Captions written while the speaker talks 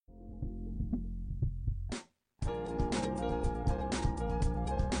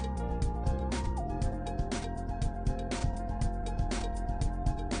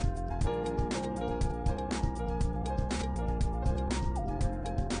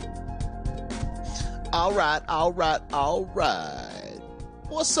All right.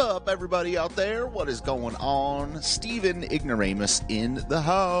 What's up, everybody out there? What is going on? Stephen Ignoramus in the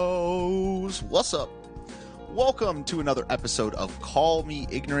house. What's up? Welcome to another episode of Call Me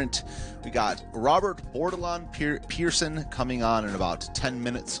Ignorant. We got Robert Bordelon Pearson coming on in about 10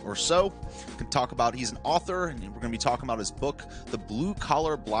 minutes or so. We can talk about, he's an author, and we're going to be talking about his book, The Blue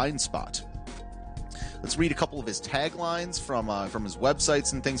Collar Blind Spot. Let's read a couple of his taglines from his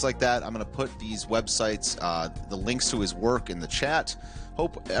websites and things like that. I'm going to put these websites, the links to his work in the chat.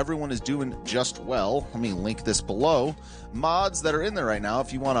 Hope everyone is doing just well. Let me link this below. Mods that are in there right now,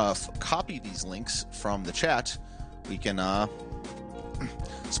 if you want to copy these links from the chat, we can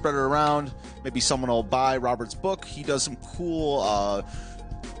spread it around. Maybe someone will buy Robert's book. He does some cool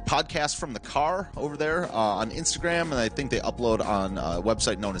podcasts from the car over there on Instagram, and I think they upload on a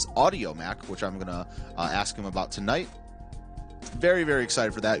website known as AudioMac, which I'm going to ask him about tonight. Very, very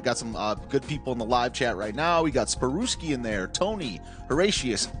excited for that. Got some good people in the live chat right now. We got Sparuski in there, Tony,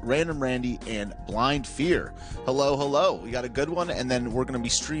 Horatius, Random Randy, and Blind Fear. Hello, hello. We got a good one, and then we're going to be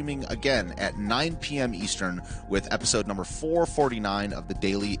streaming again at 9 p.m. Eastern with episode number 449 of the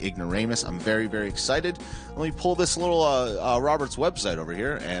Daily Ignoramus. I'm very, very excited. Let me pull this little Robert's website over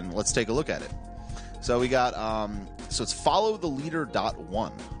here, and let's take a look at it. So we got, so it's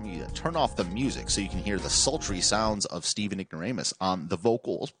followtheleader.one. Let me turn off the music so you can hear the sultry sounds of Stephen Ignoramus on the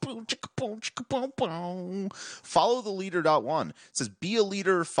vocals. Followtheleader.one. It says, be a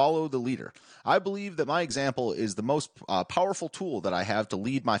leader, follow the leader. I believe that my example is the most powerful tool that I have to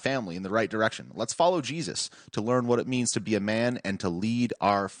lead my family in the right direction. Let's follow Jesus to learn what it means to be a man and to lead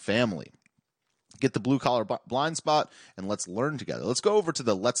our family. Get the blue collar blind spot and let's learn together. Let's go over to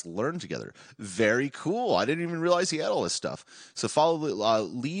the let's learn together. Very cool. I didn't even realize he had all this stuff. So follow,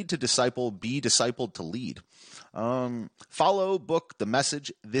 lead to disciple, be discipled to lead. Follow, book, the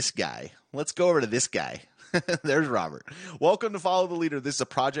message, this guy. Let's go over to this guy. There's Robert. Welcome to Follow the Leader. This is a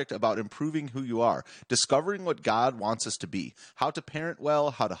project about improving who you are, discovering what God wants us to be, how to parent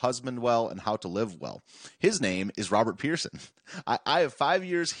well, how to husband well, and how to live well. His name is Robert Pearson. I have 5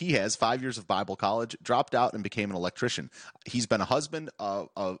 years. He has 5 years of Bible college, dropped out and became an electrician. He's been a husband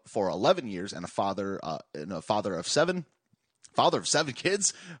for 11 years and a father of seven. Father of 7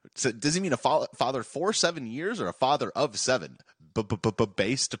 kids? So does he mean a father for 7 years or a father of 7?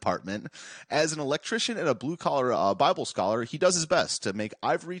 Base department. As an electrician and a blue-collar Bible scholar, he does his best to make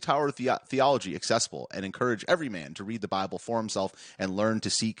ivory tower theology accessible and encourage every man to read the Bible for himself and learn to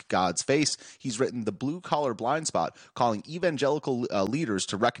seek God's face. He's written The Blue-Collar Blind Spot, calling evangelical leaders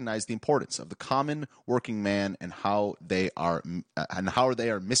to recognize the importance of the common working man and how they are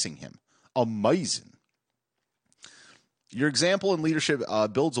missing him. Amazing. Your example in leadership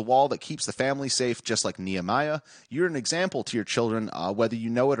builds a wall that keeps the family safe, just like Nehemiah. You're an example to your children, whether you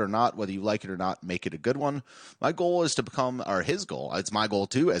know it or not, whether you like it or not, make it a good one. My goal is to become, or his goal, it's my goal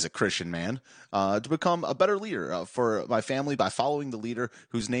too as a Christian man, to become a better leader for my family by following the leader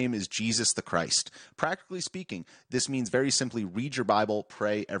whose name is Jesus the Christ. Practically speaking, this means very simply read your Bible,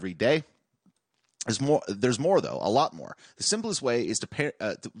 pray every day. There's more though, a lot more. The simplest way is to parent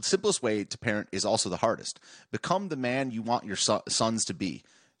is also the hardest. Become the man you want your sons to be.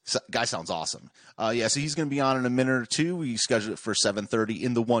 Guy sounds awesome. So he's going to be on in a minute or two. We scheduled it for 7:30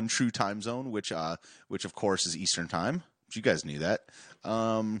 in the one true time zone, which of course is Eastern time. You guys knew that.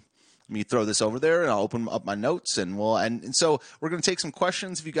 Let me throw this over there, and I'll open up my notes, and so we're going to take some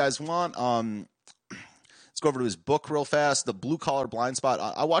questions if you guys want. Let's go over to his book real fast, The Blue Collar Blind Spot.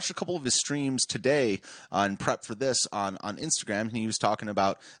 I watched a couple of his streams today in prep for this on Instagram, and he was talking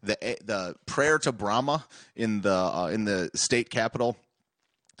about the prayer to Brahma in the state capitol.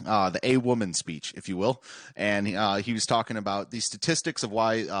 The A-woman speech, if you will. And he was talking about the statistics of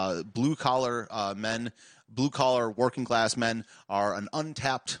why blue-collar working class men are an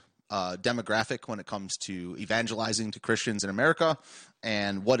untapped demographic when it comes to evangelizing to Christians in America,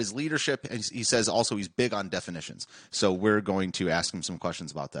 and what is leadership. And he says also he's big on definitions. So we're going to ask him some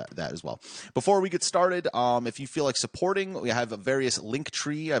questions about that as well. Before we get started, if you feel like supporting, we have a various link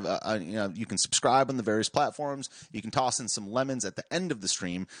tree. You can subscribe on the various platforms. You can toss in some lemons at the end of the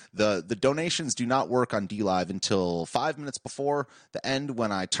stream. The donations do not work on DLive until 5 minutes before the end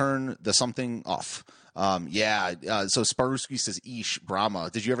when I turn the something off. So Sparuski says, "Eesh, Brahma."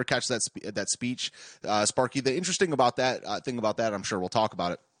 Did you ever catch that speech, Sparky? The interesting about that thing about that, I'm sure we'll talk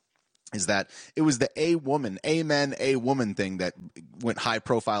about it, is that it was the a woman thing that went high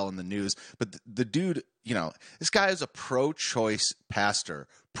profile in the news. But the dude, this guy is a pro-choice pastor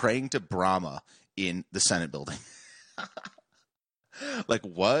praying to Brahma in the Senate building. Like,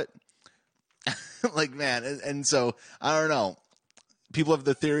 what? Like, man. And so I don't know. People have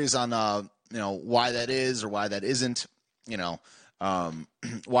the theories on why that is or why that isn't,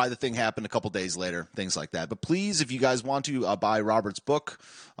 why the thing happened a couple days later, things like that. But please, if you guys want to buy Robert's book,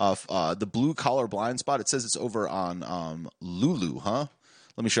 The Blue Collar Blind Spot, it says it's over on Lulu, huh?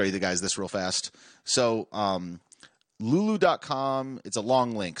 Let me show you this real fast. So Lulu.com, it's a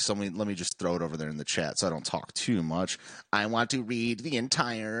long link, so let me just throw it over there in the chat so I don't talk too much. I want to read the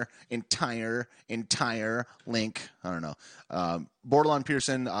entire link. I don't know. Bordelon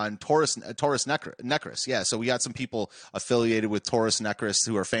Pearson on Taurus Necris. Yeah, so we got some people affiliated with Taurus Necris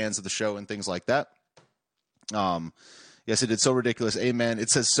who are fans of the show and things like that. Yes, it did so ridiculous. Amen. It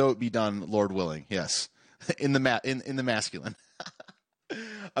says, so it be done, Lord willing. Yes, in the masculine.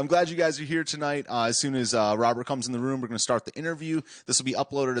 I'm glad you guys are here tonight. As soon as Robert comes in the room, we're going to start the interview. This will be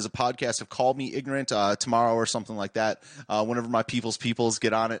uploaded as a podcast of Call Me Ignorant tomorrow or something like that. Whenever my peoples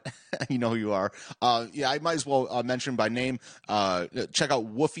get on it, you know who you are. I might as well mention by name. Check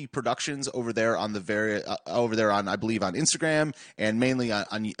out Woofy Productions over there on I believe on Instagram and mainly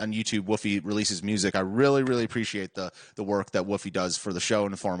on YouTube. Woofy releases music. I really, really appreciate the work that Woofy does for the show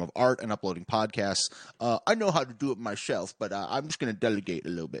in the form of art and uploading podcasts. I know how to do it myself, but I'm just going to delegate a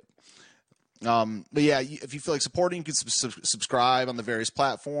little bit. But yeah, if you feel like supporting, you can subscribe on the various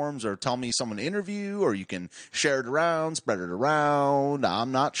platforms or tell me someone to interview, or you can share it around, spread it around.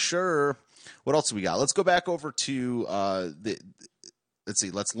 I'm not sure. What else do we got? Let's go back over to let's see.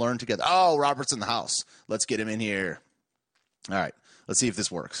 Let's learn together. Oh, Robert's in the house. Let's get him in here. All right. Let's see if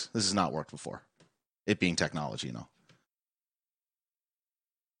this works. This has not worked before. It being technology,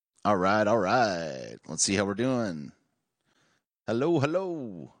 All right. Let's see how we're doing.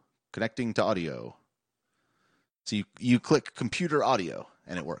 Hello. Connecting to audio. So you click computer audio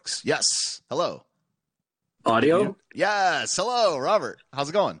and it works. Yes. Hello. Audio? Yes. Hello, Robert. How's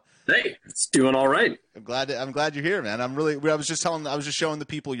it going? Hey, it's doing all right. I'm glad you're here, man. I was just showing the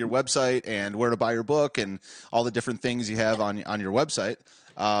people your website and where to buy your book and all the different things you have on your website.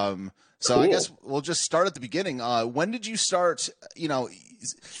 So cool. I guess we'll just start at the beginning. When did you start,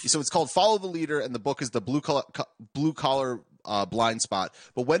 so it's called Follow the Leader and the book is The Blue Collar Blind Spot.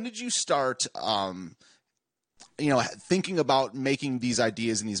 But when did you start, thinking about making these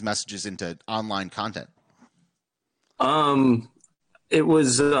ideas and these messages into online content? It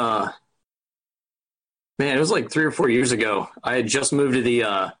was, it was like 3 or 4 years ago. I had just moved to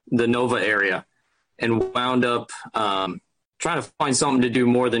the Nova area and wound up, trying to find something to do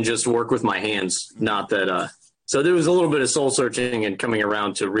more than just work with my hands. Not that, so there was a little bit of soul searching and coming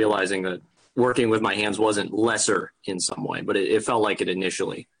around to realizing that working with my hands wasn't lesser in some way, but it felt like it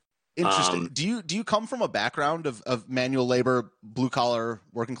initially. Interesting. Do you come from a background of manual labor, blue collar,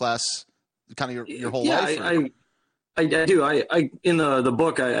 working class, kind of your whole life? I do. I in the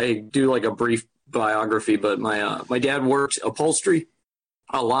book I do like a brief biography, but my dad worked upholstery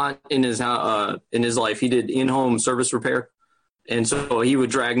a lot in his life. He did in-home service repair. And so he would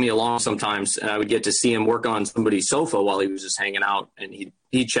drag me along sometimes, and I would get to see him work on somebody's sofa while he was just hanging out, and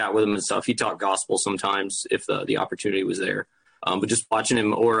he'd chat with him and stuff. He'd talk gospel sometimes if the opportunity was there. But just watching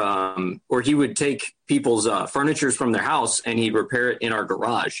him, or he would take people's furnitures from their house and he'd repair it in our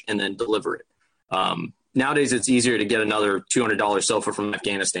garage and then deliver it. Nowadays, it's easier to get another $200 sofa from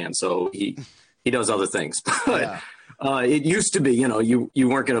Afghanistan, so he does other things. But yeah. It used to be, you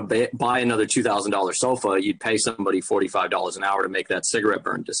weren't going to buy another $2,000 sofa. You'd pay somebody $45 an hour to make that cigarette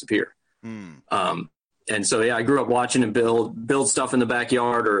burn disappear. And so, yeah, I grew up watching him build stuff in the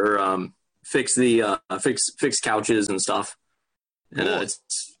backyard or fix couches and stuff. And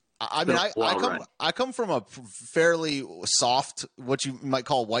I come from a fairly soft, what you might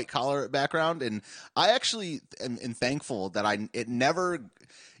call white collar background, and I actually am thankful that it never.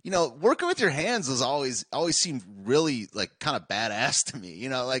 Working with your hands has always seemed really like kind of badass to me,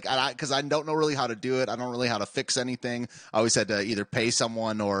 because I don't know really how to do it. I don't really how to fix anything. I always had to either pay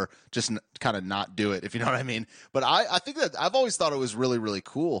someone or just kind of not do it, if you know what I mean. But I think that I've always thought it was really, really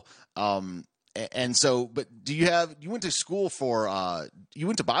cool. And so, but you went to school you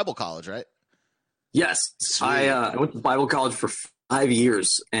went to Bible college, right? Yes. I went to Bible college for 5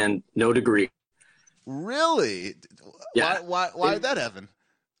 years and no degree. Really? Yeah. Why did that happen?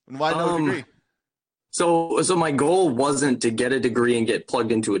 Why no degree? So my goal wasn't to get a degree and get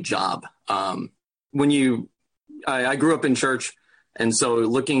plugged into a job. I grew up in church, and so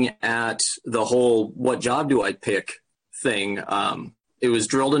looking at the whole "what job do I pick" thing, it was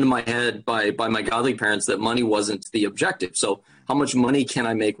drilled into my head by my godly parents that money wasn't the objective. So how much money can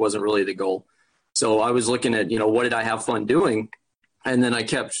I make wasn't really the goal. So I was looking at what did I have fun doing. And then I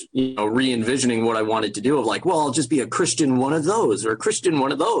kept, re-envisioning what I wanted to do of like, well, I'll just be a Christian one of those or a Christian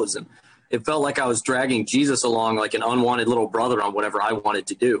one of those. And it felt like I was dragging Jesus along like an unwanted little brother on whatever I wanted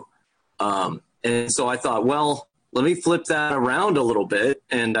to do. And so I thought, well, let me flip that around a little bit.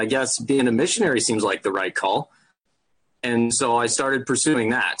 And I guess being a missionary seems like the right call. And so I started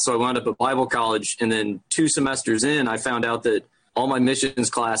pursuing that. So I wound up at Bible college, and then 2 semesters in, I found out that all my missions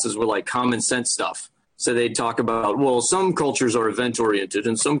classes were like common sense stuff. So they'd talk about, well, some cultures are event oriented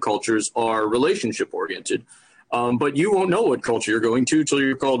and some cultures are relationship oriented. But you won't know what culture you're going to till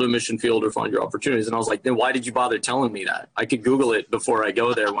you're called to a mission field or find your opportunities. And I was like, then why did you bother telling me that? I could Google it before I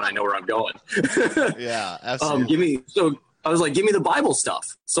go there when I know where I'm going. Yeah, absolutely. I was like, give me the Bible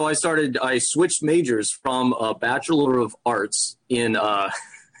stuff. So I switched majors from a Bachelor of Arts in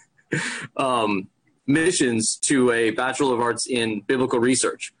missions to a Bachelor of Arts in biblical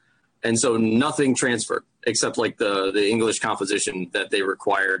research. And so nothing transferred except like the English composition that they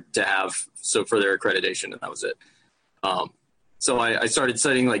required to have for their accreditation, and that was it. So I started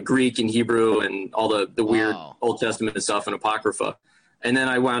studying like Greek and Hebrew and all the weird Old Testament stuff and Apocrypha. And then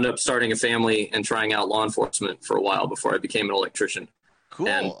I wound up starting a family and trying out law enforcement for a while before I became an electrician. Cool.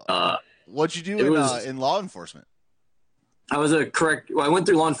 And, what'd you do in law enforcement? I went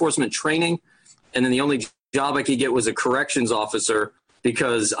through law enforcement training, and then the only job I could get was a corrections officer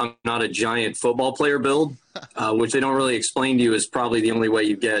because I'm not a giant football player build, which they don't really explain to you is probably the only way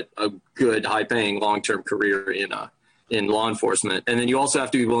you get a good, high-paying, long-term career in law enforcement. And then you also have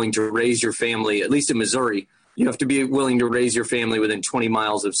to be willing to raise your family, at least in Missouri. You have to be willing to raise your family within 20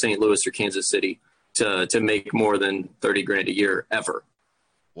 miles of St. Louis or Kansas City to make more than $30,000 a year ever.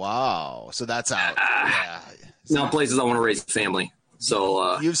 Wow. So that's out. Yeah. Not places I want to raise a family.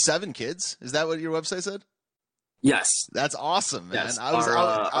 So you have 7 kids? Is that what your website said? Yes. That's awesome, man. Yes. I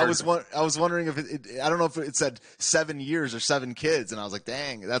was wondering if I don't know if it said 7 years or 7 kids, and I was like,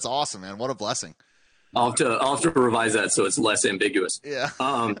 dang, that's awesome, man. What a blessing. I'll have to revise that so it's less ambiguous. Yeah.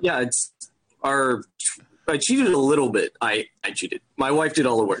 I cheated a little bit. I cheated. My wife did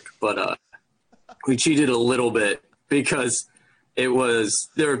all the work, but we cheated a little bit because there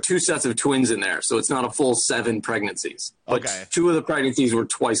are 2 sets of twins in there, so it's not a full 7 pregnancies. But okay. 2 of the pregnancies were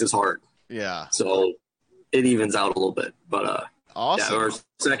twice as hard. Yeah. So it evens out a little bit. But awesome. Yeah, our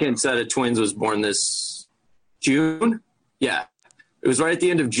second set of twins was born this June. Yeah. It was right at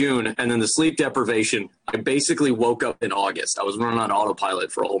the end of June, and then the sleep deprivation, I basically woke up in August. I was running on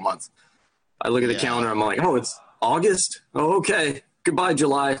autopilot for a whole month. I look at the calendar, I'm like, oh, it's August? Oh, okay. Goodbye,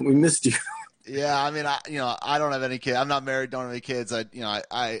 July. We missed you. Yeah, I mean, I don't have any kids. I'm not married, don't have any kids. Everyone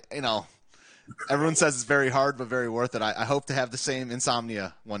says it's very hard, but very worth it. I hope to have the same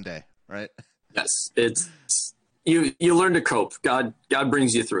insomnia one day, right? Yes, you learn to cope. God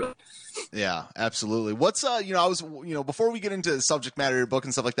brings you through it. Yeah, absolutely. What's before we get into the subject matter of your book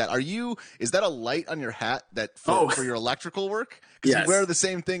and stuff like that, is that a light on your hat for your electrical work? Because yes. You wear the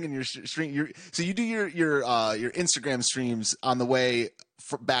same thing in your stream. So you do your Instagram streams on the way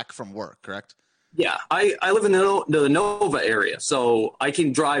back from work, correct? Yeah, I live in the Nova area, so I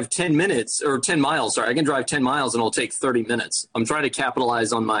can drive 10 miles. Sorry, I can drive 10 miles and it'll take 30 minutes. I'm trying to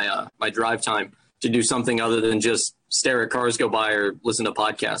capitalize on my my drive time to do something other than just stare at cars go by or listen to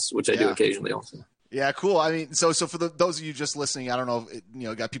podcasts, which I do occasionally also. Yeah, cool. I mean, so for those of you just listening, I don't know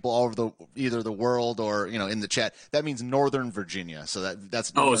if got people all over either the world or in the chat. That means Northern Virginia. So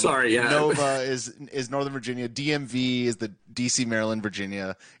that's sorry, yeah. Nova is Northern Virginia. DMV is the DC, Maryland,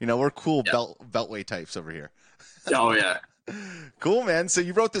 Virginia. We're cool beltway types over here. Oh yeah. Cool, man. So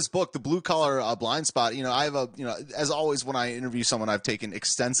you wrote this book, The Blue Collar Blind Spot. I have as always, when I interview someone, I've taken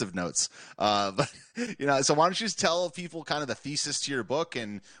extensive notes. But so why don't you just tell people kind of the thesis to your book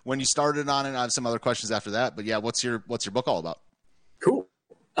and when you started on it? I have some other questions after that. But yeah, what's your book all about? Cool.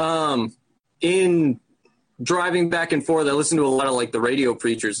 In driving back and forth, I listened to a lot of like the radio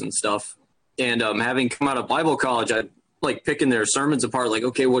preachers and stuff. And having come out of Bible college, I like picking their sermons apart, like,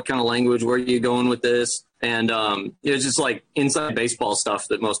 okay, what kind of language, where are you going with this? And it's just like inside baseball stuff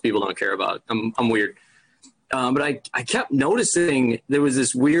that most people don't care about. I'm weird. But I kept noticing there was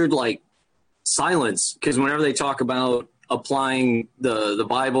this weird like silence, because whenever they talk about applying the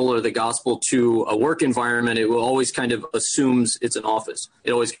Bible or the gospel to a work environment, it will always kind of assumes it's an office.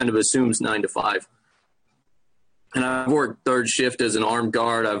 It always kind of assumes 9 to 5. And I've worked third shift as an armed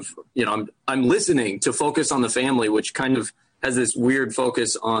guard. I'm listening to focus on the family, which kind of has this weird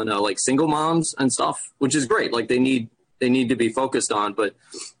focus on like single moms and stuff, which is great. Like they need to be focused on, but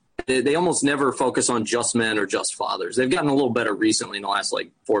they almost never focus on just men or just fathers. They've gotten a little better recently in the last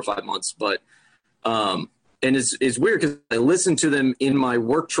like 4 or 5 months, but and it's weird because I listen to them in my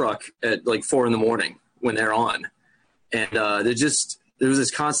work truck at like 4 a.m. when they're on, and there was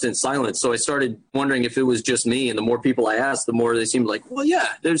this constant silence. So I started wondering if it was just me, and the more people I asked, the more they seemed like, well,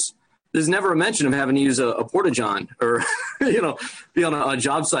 yeah, there's there's never a mention of having to use a porta-john or, be on a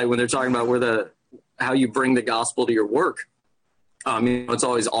job site when they're talking about how you bring the gospel to your work. It's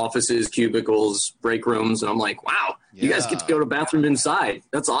always offices, cubicles, break rooms. And I'm like, wow, you guys get to go to the bathroom inside.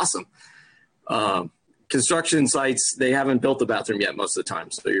 That's awesome. Construction sites, they haven't built the bathroom yet most of the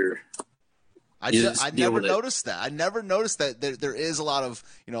time. So I never noticed that. I never noticed that there is a lot of,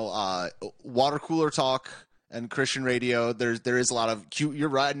 water cooler talk and Christian radio. There is a lot of cute. You're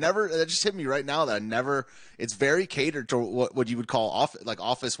right. That just hit me right now that it's very catered to what you would call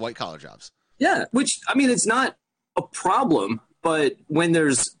office white collar jobs. Yeah. Which, it's not a problem, but when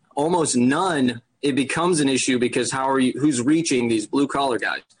there's almost none, it becomes an issue because who's reaching these blue collar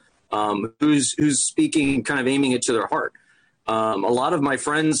guys? Who's speaking, kind of aiming it to their heart. A lot of my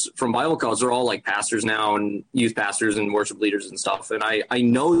friends from Bible college are all like pastors now and youth pastors and worship leaders and stuff. And I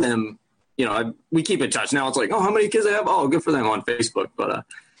know them, we keep in touch now. It's like, oh, how many kids I have? Oh, good for them on Facebook. But,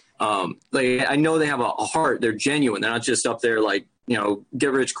 I know they have a heart. They're genuine. They're not just up there like,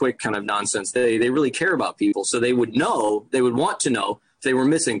 get rich quick kind of nonsense. They really care about people. So they would want to know if they were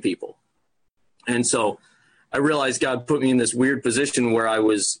missing people. And so I realized God put me in this weird position where I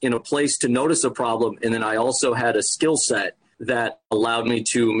was in a place to notice a problem. And then I also had a skill set that allowed me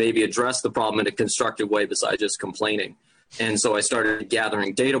to maybe address the problem in a constructive way besides just complaining. And so I started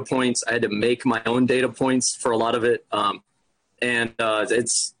gathering data points. I had to make my own data points for a lot of it. That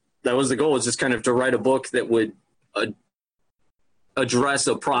was the goal, is just kind of to write a book that would address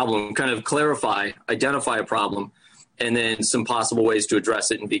a problem, kind of identify a problem, and then some possible ways to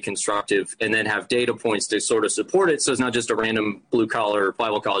address it and be constructive, and then have data points to sort of support it. So it's not just a random blue collar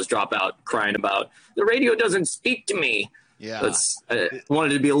Bible college dropout crying about the radio doesn't speak to me. Yeah. I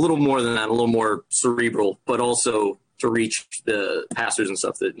wanted to be a little more than that, a little more cerebral, but also to reach the pastors and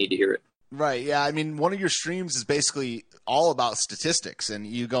stuff that need to hear it. Right. Yeah. One of your streams is basically all about statistics and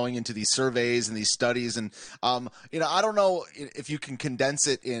you going into these surveys and these studies. And, I don't know if you can condense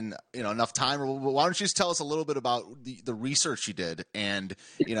it in, enough time, or why don't you just tell us a little bit about the research you did? And,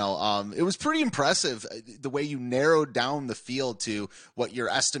 it was pretty impressive the way you narrowed down the field to what your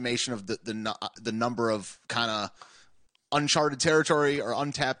estimation of the number of kind of uncharted territory or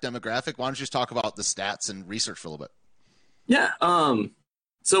untapped demographic. Why don't you just talk about the stats and research for a little bit? Yeah.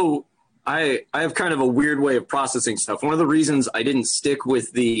 So I have kind of a weird way of processing stuff. One of the reasons I didn't stick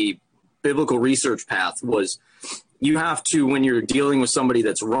with the biblical research path was you have to, when you're dealing with somebody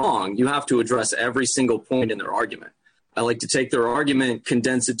that's wrong, you have to address every single point in their argument. I like to take their argument,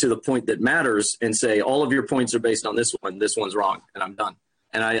 condense it to the point that matters, and say, all of your points are based on this one. This one's wrong, and I'm done.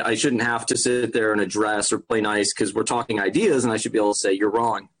 And I shouldn't have to sit there and address or play nice because we're talking ideas, and I should be able to say, you're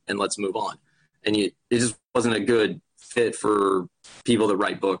wrong, and let's move on. And it just wasn't a good fit for people that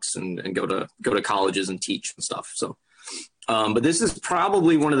write books and go to colleges and teach and stuff. So, but this is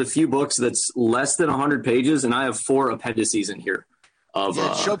probably one of the few books that's less than 100 pages, and I have 4 appendices in here.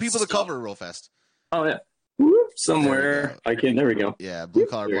 Show people the cover real fast. Oh yeah, somewhere there we go. Yeah, blue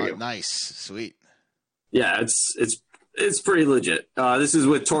collar blog. Nice, sweet. Yeah, it's pretty legit. This is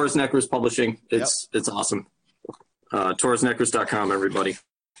with Taurus Necros Publishing. It's awesome. TaurusNecros.com, everybody.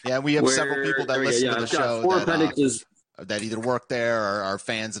 Yeah, we have several people that listen to the show 4 appendices. That either work there or are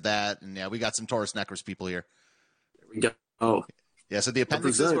fans of that. And yeah, we got some Taurus Necros people here. There we go. Oh. Yeah, so the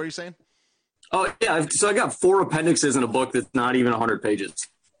appendixes, what are you saying? Oh, yeah. So I got 4 appendixes in a book that's not even 100 pages.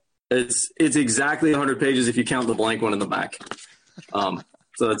 It's exactly 100 pages if you count the blank one in the back.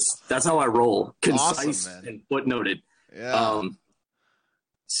 So that's how I roll. Concise and footnoted. Yeah.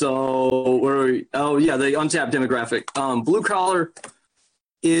 So where are we? Oh, yeah, the untapped demographic. Blue collar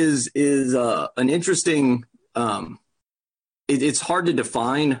is an interesting it's hard to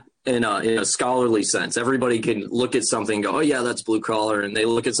define in a scholarly sense. Everybody can look at something and go, oh yeah, that's blue collar. And they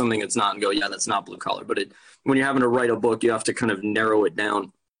look at something that's not and go, yeah, that's not blue collar. But when you're having to write a book, you have to kind of narrow it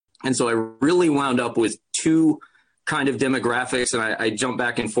down. And so I really wound up with 2 kind of demographics. And I jumped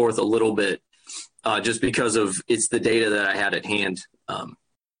back and forth a little bit just because of it's the data that I had at hand. I'm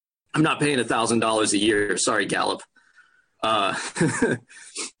not paying $1,000 a year. Sorry, Gallup.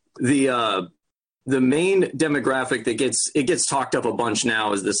 The main demographic that gets talked up a bunch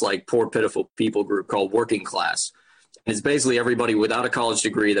now is this like poor, pitiful people group called working class. And it's basically everybody without a college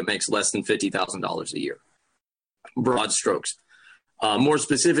degree that makes less than $50,000 a year. Broad strokes. More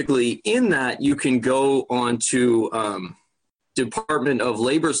specifically, in that you can go on to Department of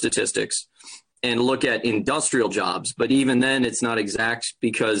Labor statistics and look at industrial jobs. But even then, it's not exact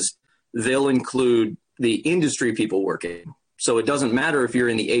because they'll include the industry people working. So it doesn't matter if you're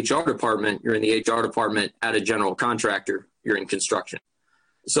in the HR department, you're in the HR department at a general contractor, you're in construction.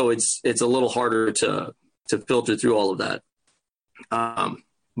 So it's a little harder to filter through all of that.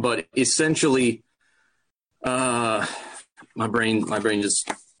 but essentially, my brain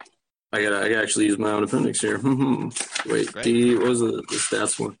just I gotta actually use my own appendix here. Wait, Great. what was the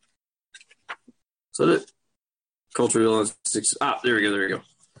stats one? Is that it? Cultural six. There we go.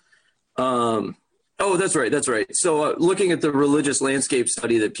 Oh, that's right. So, looking at the religious landscape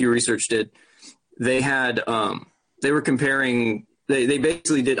study that Pew Research did, they were comparing. They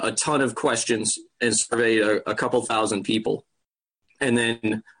basically did a ton of questions and surveyed a couple thousand people, and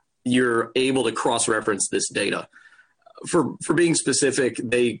then you're able to cross-reference this data. For being specific,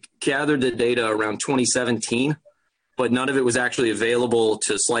 they gathered the data around 2017, but none of it was actually available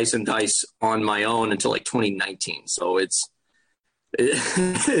to slice and dice on my own until like 2019. So it's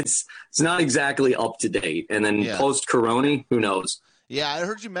not exactly up to date. And then post Corona, who knows? Yeah, I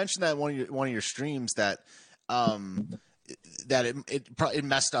heard you mention that in one of your streams that that it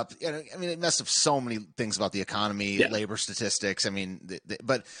messed up. I mean, it messed up so many things about the economy, labor statistics. I mean,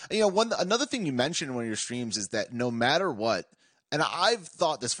 but another thing you mentioned in one of your streams is that no matter what, and I've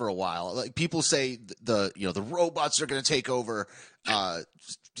thought this for a while. Like people say, the robots are going to take over.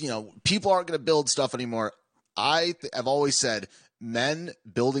 People aren't going to build stuff anymore. I've always said, men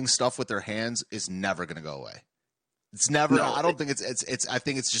building stuff with their hands is never going to go away. It's never. No, I don't think it's. I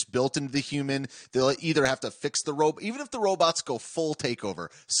think it's just built into the human. They'll either have to fix the robot. Even if the robots go full takeover,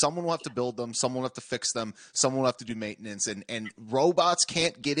 someone will have to build them. Someone will have to fix them. Someone will have to do maintenance. And robots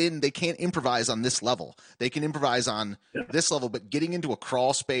can't get in. They can't improvise on this level. They can improvise on this level, but getting into a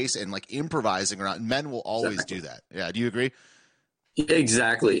crawl space and like improvising around, men will always do that. Yeah. Do you agree?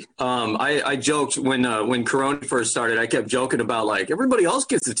 Exactly. I joked when Corona first started. I kept joking about like everybody else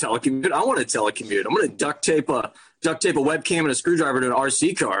gets to telecommute. I want to telecommute. I'm going to duct tape a webcam and a screwdriver to an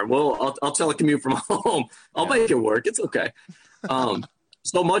RC car. Well, I'll telecommute from home. I'll make it work. It's okay.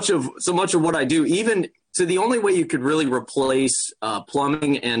 So much of what I do, even so, the only way you could really replace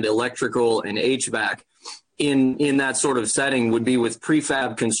plumbing and electrical and HVAC in that sort of setting would be with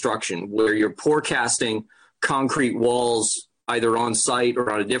prefab construction, where you're forecasting concrete walls either on site or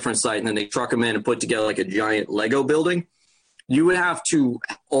on a different site, and then they truck them in and put together like a giant Lego building. You would have to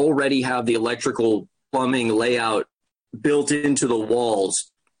already have the electrical plumbing layout built into the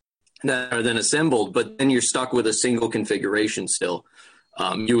walls that are then assembled, but then you're stuck with a single configuration still.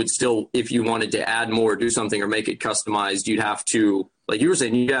 You would still, if you wanted to add more, do something or make it customized, you'd have to, like you were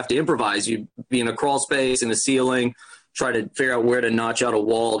saying, you'd have to improvise. You'd be in a crawl space, in a ceiling, try to figure out where to notch out a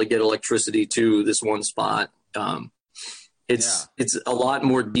wall to get electricity to this one spot. It's a lot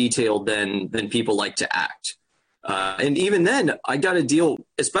more detailed than people like to act. And even then, I got to deal,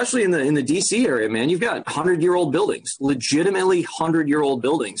 especially in the DC area, man, you've got 100-year-old buildings, legitimately 100-year-old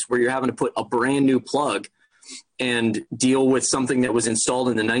buildings where you're having to put a brand new plug and deal with something that was installed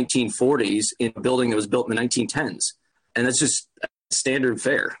in the 1940s in a building that was built in the 1910s. And that's just standard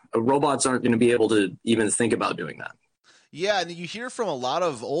fare. Robots aren't going to be able to even think about doing that. Yeah, and you hear from a lot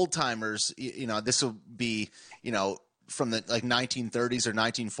of old timers, this will be, from the like 1930s or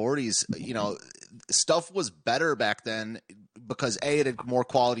 1940s, stuff was better back then because A, it had more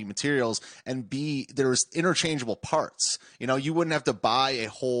quality materials, and B, there was interchangeable parts. You wouldn't have to buy a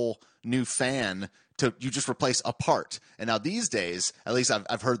whole new fan you just replace a part. And now these days, at least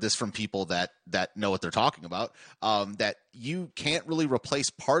I've heard this from people that know what they're talking about, that you can't really replace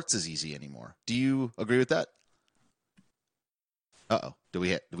parts as easy anymore. Do you agree with that? Uh-oh. Did we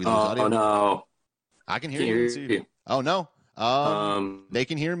lose audio? Oh, no. I can hear you. Oh, no. They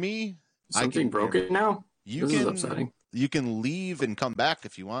can hear me. Something broken now? This is upsetting. You can leave and come back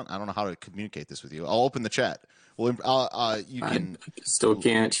if you want. I don't know how to communicate this with you. I'll open the chat. Well, you can. I still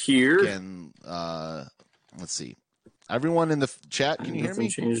can't hear. Let's see. Everyone in the chat, can you hear me? Nothing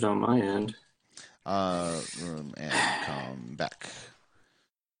changed on my end. Room and come back.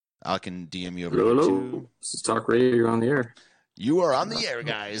 I can DM you over Hello. too. This is Talk Radio. You're on the air. You are on the air,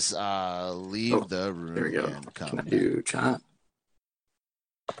 guys. Leave the room. There we go. And come can I do chat?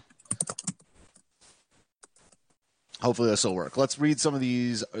 Hopefully this will work. Let's read some of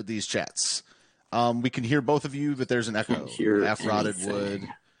these chats. We can hear both of you, but there's an echo. Half-rotted wood.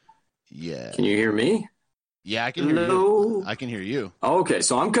 Yeah. Can you hear me? Yeah, I can hear you. I can hear you. Okay,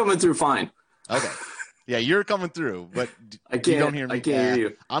 so I'm coming through fine. Okay. Yeah, you're coming through, but you don't hear me. I can't hear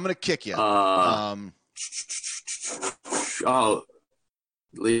you. I'm going to kick you.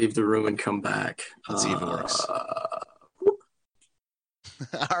 Leave the room and come back. Let's see if it works.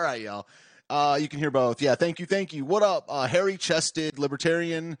 All right, y'all. You can hear both. Yeah, thank you. What up, hairy-chested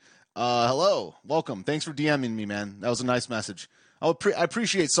libertarian? Hello, welcome. Thanks for DMing me, man. That was a nice message. I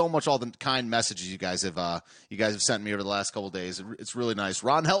appreciate so much all the kind messages you guys have sent me over the last couple of days. It's really nice.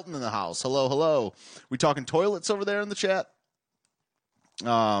 Ron Helton in the house. Hello. We talking toilets over there in the chat?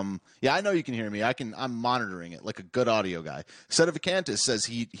 Yeah, I know you can hear me. I'm monitoring it like a good audio guy. Sedevacantis says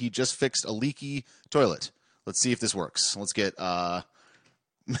he just fixed a leaky toilet. Let's see if this works. Let's get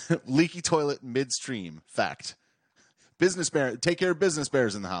leaky toilet midstream. Fact. Business bear, take care of business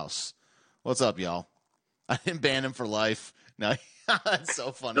bears in the house. What's up, y'all? I didn't ban him for life. No, that's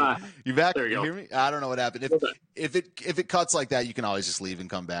so funny. You back? There you go. Hear me? I don't know what happened. If it cuts like that, you can always just leave and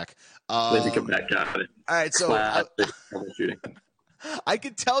come back. Leave and come back. Got it. All right, so troubleshooting. I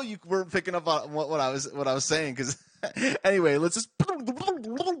could tell you weren't picking up on what I was saying because anyway, let's just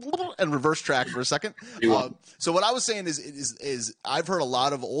and reverse track for a second. So what I was saying is I've heard a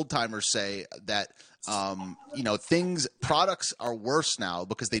lot of old timers say that products are worse now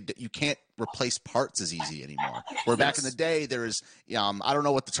because you can't replace parts as easy anymore. Where back in the day there is I don't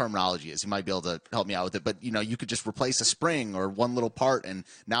know what the terminology is. You might be able to help me out with it, but you could just replace a spring or one little part, and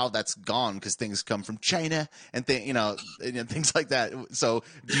now that's gone because things come from China and things like that. So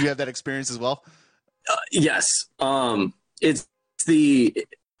do you have that experience as well? Yes. It's the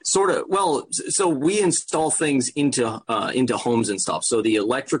sort of, so we install things into homes and stuff. So the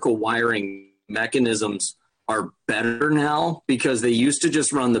electrical wiring mechanisms are better now because they used to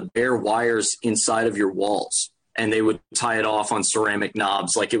just run the bare wires inside of your walls and they would tie it off on ceramic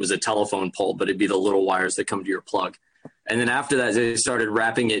knobs like it was a telephone pole, but it'd be the little wires that come to your plug. And then after that, they started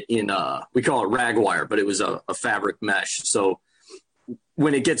wrapping it in, we call it rag wire, but it was a fabric mesh. So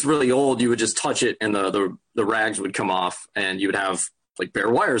when it gets really old, you would just touch it and the rags would come off and you would have like bare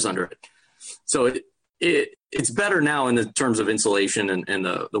wires under it. So it's better now in the terms of insulation and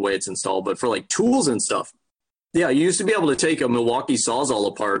the way it's installed. But for like tools and stuff, yeah, you used to be able to take a Milwaukee Sawzall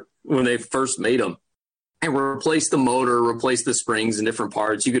apart when they first made them and replace the motor, replace the springs and different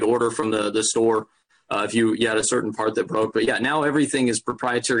parts. You could order from the store if you had a certain part that broke. But yeah, now everything is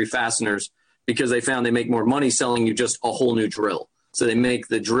proprietary fasteners because they found they make more money selling you just a whole new drill. So they make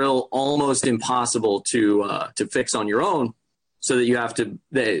the drill almost impossible to fix on your own, so that you have to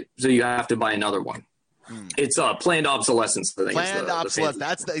buy another one. It's planned obsolescence. I think planned obsolescence.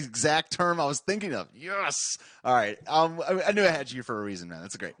 That's the exact term I was thinking of. Yes. All right. I knew I had you for a reason, man.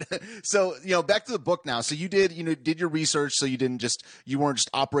 That's great. So, back to the book now. So you did your research. So you weren't just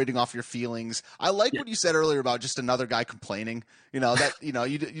operating off your feelings. I like what you said earlier about just another guy complaining, you don't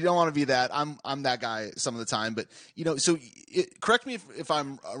want to be that. I'm that guy some of the time, but so correct me if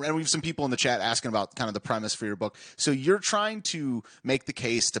I'm, and we have some people in the chat asking about kind of the premise for your book. So you're trying to make the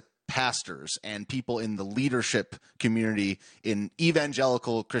case to pastors and people in the leadership community in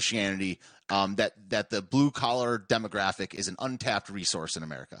evangelical Christianity that the blue collar demographic is an untapped resource in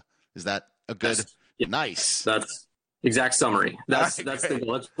America. Is that a good? Yes. Nice. That's exact summary. That's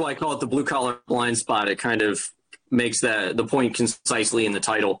why I call it the blue collar blind spot. It kind of makes the point concisely in the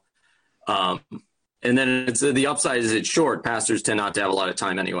title. And then it's the upside is it's short. Pastors tend not to have a lot of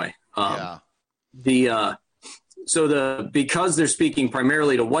time anyway. Because they're speaking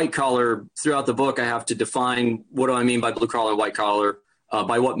primarily to white collar throughout the book, I have to define what do I mean by blue collar and white collar?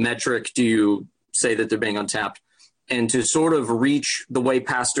 By what metric do you say that they're being untapped? And to sort of reach the way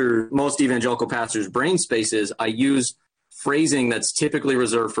most evangelical pastors' brain space is, I use phrasing that's typically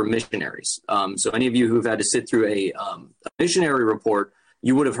reserved for missionaries. So any of you who've had to sit through a missionary report,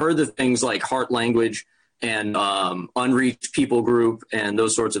 you would have heard the things like heart language and unreached people group and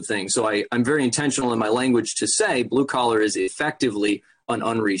those sorts of things. So I'm very intentional in my language to say blue collar is effectively an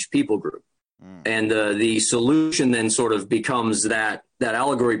unreached people group. And the solution then sort of becomes that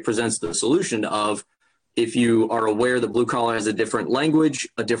allegory presents the solution of, if you are aware that blue collar has a different language,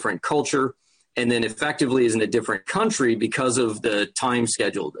 a different culture, and then effectively is in a different country because of the time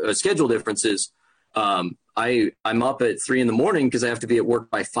schedule differences. I'm up at 3 a.m. because I have to be at work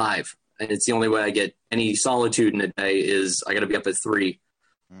by 5. And it's the only way I get any solitude in a day is I got to be up at 3.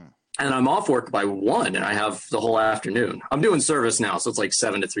 And I'm off work by 1 and I have the whole afternoon. I'm doing service now, so it's like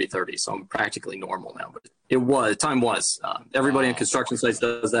 7 to 3:30. So I'm practically normal now, but time was. Everybody on construction sites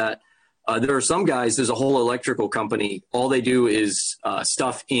does that. There are some guys, there's a whole electrical company. All they do is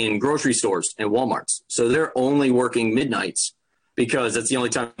stuff in grocery stores and Walmarts. So they're only working midnights because that's the only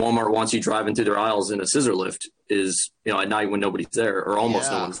time Walmart wants you driving through their aisles in a scissor lift is, at night when nobody's there or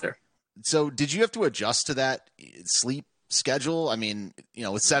almost no one's there. So did you have to adjust to that sleep schedule? I mean,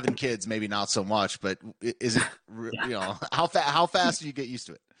 with 7 kids, maybe not so much, but is it, how fast do you get used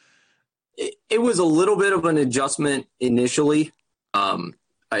to it? It was a little bit of an adjustment initially.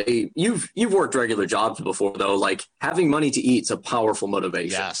 You've worked regular jobs before though, like having money to eat is a powerful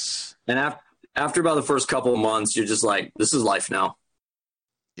motivation. Yes. And after about the first couple of months, you're just like, this is life now.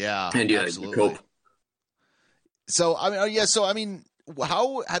 Yeah. And you cope. So,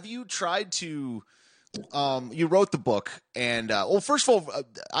 how have you tried to you wrote the book, and well, first of all,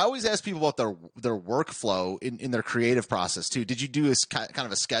 I always ask people about their workflow in their creative process too. Did you do kind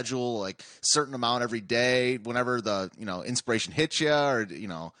of a schedule, like certain amount every day, whenever the inspiration hits you, or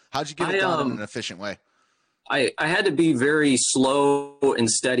how'd you get it done in an efficient way? I had to be very slow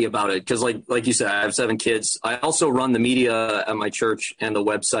and steady about it because, like you said, I have 7 kids. I also run the media at my church and the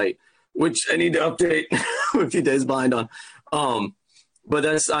website, which I need to update a few days behind on. But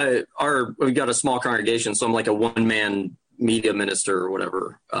we got a small congregation, so I'm like a one-man media minister or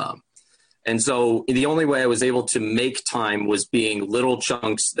whatever. And so the only way I was able to make time was being little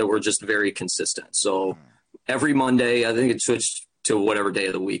chunks that were just very consistent. So every Monday, I think it switched to whatever day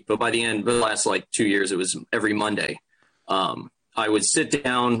of the week. But by the end, the last 2 years, it was every Monday. I would sit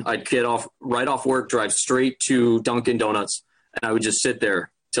down, I'd get right off work, drive straight to Dunkin' Donuts, and I would just sit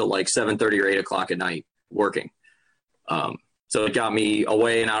there till 7:30 or 8 o'clock at night working. So it got me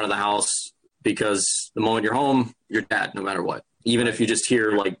away and out of the house because the moment you're home, you're dead no matter what. Even if you just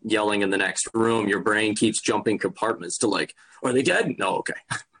hear yelling in the next room, your brain keeps jumping compartments to are they dead? No, okay.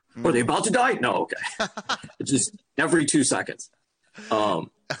 Are they about to die? No, okay. It's just every 2 seconds. So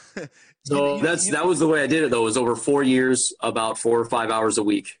that was the way I did it though. It was over 4 years, about 4 or 5 hours a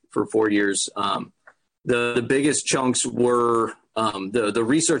week for 4 years. The biggest chunks were the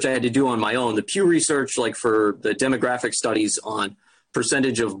research I had to do on my own, the Pew Research, for the demographic studies on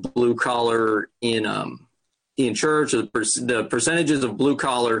percentage of blue collar in church, the percentages of blue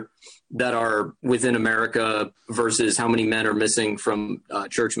collar that are within America versus how many men are missing from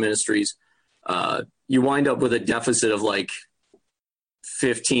church ministries. You wind up with a deficit of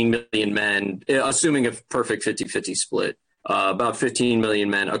 15 million men, assuming a perfect 50-50 split, about 15 million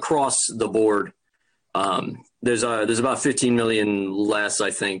men across the board. There's about 15 million less,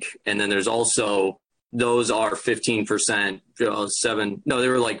 I think. And then there's also, those are 15%, they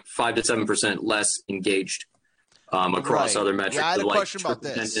were 5 to 7% less engaged, across other metrics. Yeah, I had a question about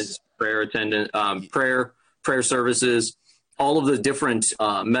this. Prayer attendance, prayer services, all of the different,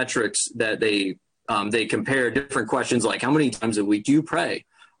 metrics that they compare different questions like how many times a week do you pray?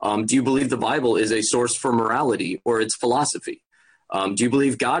 Do you believe the Bible is a source for morality or its philosophy? Do you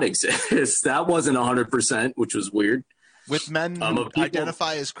believe God exists? That wasn't 100%, which was weird. With men who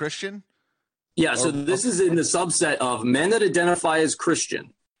identify as Christian? Yeah, so this is in the subset of men that identify as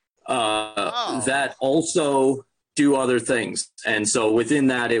Christian that also do other things. And so within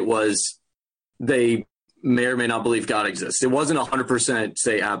that, it was they may or may not believe God exists. It wasn't 100%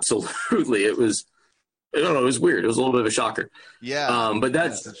 say absolutely. It was, I don't know, it was weird. It was a little bit of a shocker. Yeah. But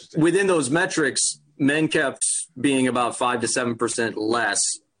that's within those metrics, men kept being about 5 to 7%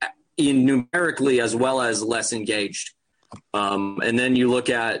 less numerically as well as less engaged. And then you look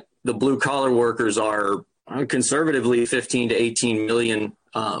at the blue collar workers are conservatively 15 to 18 million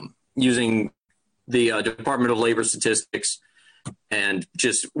using the Department of Labor statistics and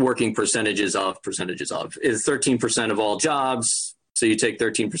just working percentages of is 13% of all jobs. So you take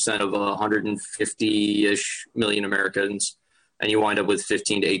 13% of 150-ish million Americans and you wind up with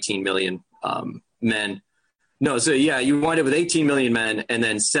 15 to 18 million men. No, so yeah, you wind up with 18 million men and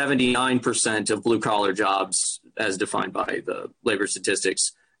then 79% of blue collar jobs as defined by the labor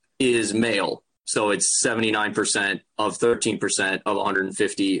statistics is male. So it's 79% of 13% of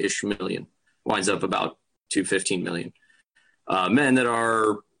 150-ish million winds up about 215 million. Men that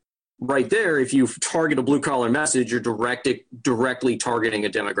are right there, if you target a blue collar message, you're directly targeting a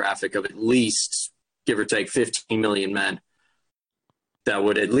demographic of at least, give or take, 15 million men. That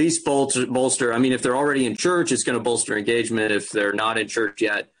would at least bolster. I mean, if they're already in church, it's going to bolster engagement. If they're not in church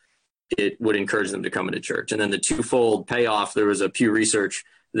yet, it would encourage them to come into church. And then the twofold payoff, there was a Pew Research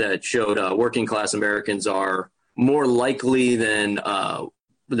that showed working class Americans are more likely than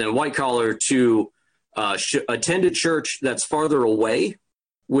white collar to attend a church that's farther away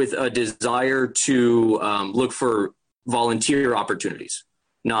with a desire to look for volunteer opportunities,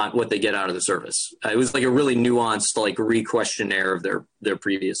 not what they get out of the service. It was like a really nuanced, re-questionnaire of their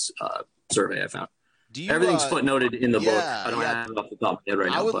previous survey I found. Everything's footnoted in the book. I don't have it off the top of my head right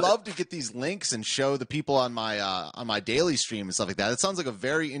now. I would love to get these links and show the people on my daily stream and stuff like that. It sounds like a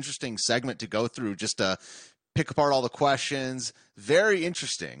very interesting segment to go through, just to pick apart all the questions. Very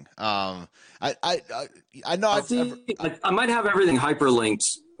interesting. I know I might have everything hyperlinked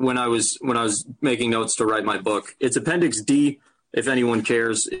when I was making notes to write my book. It's Appendix D, if anyone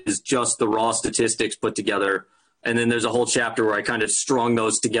cares, is just the raw statistics put together. And then there's a whole chapter where I kind of strung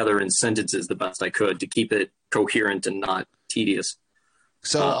those together in sentences the best I could to keep it coherent and not tedious.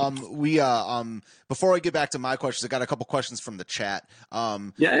 So we before I get back to my questions, I got a couple questions from the chat.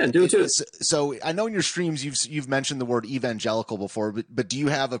 Yeah, do it too. So I know in your streams you've mentioned the word evangelical before, but do you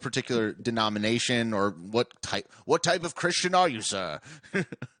have a particular denomination, or what type of Christian are you, sir?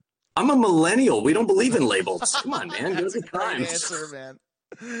 I'm a millennial. We don't believe in labels. Come on, man. Give us a time. Answer, man.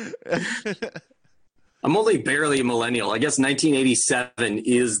 I'm only barely a millennial. I guess 1987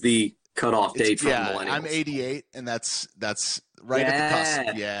 is the cutoff date for millennials. I'm 88, and that's right at the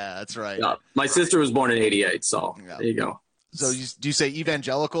cusp. Yeah, that's right. Yeah. My sister was born in 88, so there you go. So do you say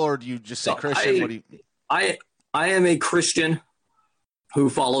evangelical, or do you just say Christian? I am a Christian who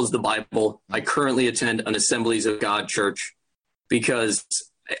follows the Bible. I currently attend an Assemblies of God church because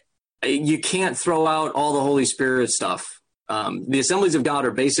you can't throw out all the Holy Spirit stuff. The Assemblies of God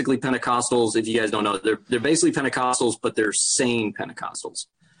are basically Pentecostals. If you guys don't know, they're basically Pentecostals, but they're sane Pentecostals.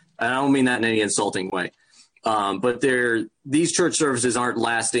 And I don't mean that in any insulting way. But these church services aren't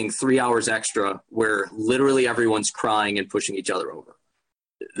lasting 3 hours extra where literally everyone's crying and pushing each other over.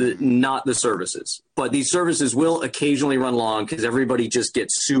 Not the services. But these services will occasionally run long because everybody just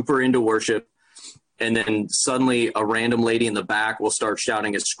gets super into worship. And then suddenly a random lady in the back will start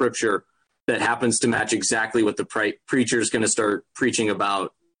shouting a scripture that happens to match exactly what the preacher is going to start preaching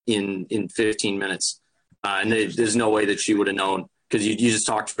about in 15 minutes. And there's no way that she would have known, because you just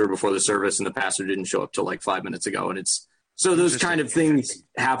talked to her before the service and the pastor didn't show up till like 5 minutes ago. And so those kind of things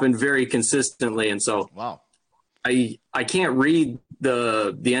happen very consistently. And so wow, I can't read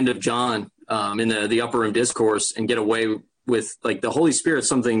the end of John in the upper room discourse and get away with, like, the Holy Spirit,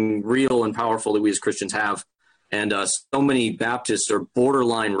 something real and powerful that we as Christians have. And so many Baptists are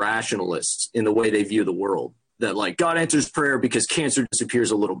borderline rationalists in the way they view the world, that like God answers prayer because cancer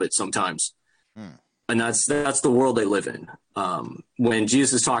disappears a little bit sometimes. And that's the world they live in. When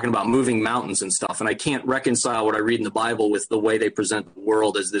Jesus is talking about moving mountains and stuff, and I can't reconcile what I read in the Bible with the way they present the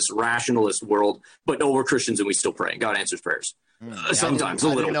world as this rationalist world, but no, we're Christians and we still pray. God answers prayers. Sometimes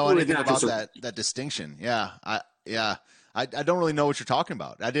I didn't know anything about that distinction. I don't really know what you're talking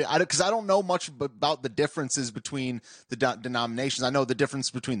about. Because I don't know much about the differences between the denominations. I know the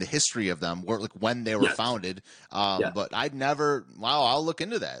difference between the history of them, like when they were founded. But I'd never. Wow, I'll look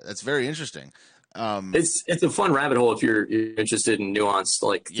into that. That's very interesting. It's a fun rabbit hole if you're interested in nuanced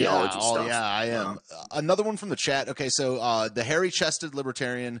theology stuff. Yeah, I am. Another one from the chat. Okay, so the hairy-chested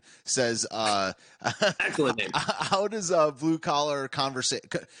libertarian says, excellent name. How does blue collar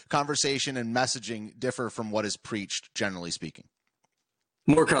conversation and messaging differ from what is preached, generally speaking?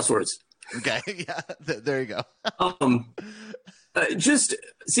 More cuss words. Okay, yeah, there you go. Just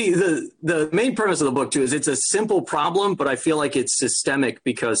see, the main premise of the book too is it's a simple problem, but I feel like it's systemic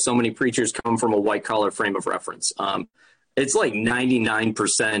because so many preachers come from a white collar frame of reference. It's like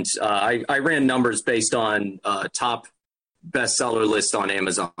 99%. I ran numbers based on top bestseller list on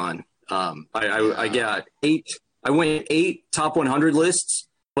Amazon. I got I went 8 top 100 lists,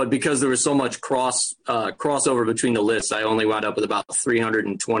 but because there was so much crossover between the lists, I only wound up with about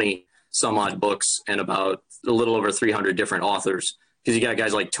 320 some odd books and about a little over 300 different authors, because you got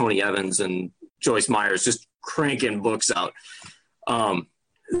guys like Tony Evans and Joyce Myers just cranking books out.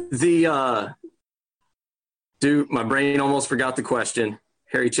 Dude, my brain almost forgot the question.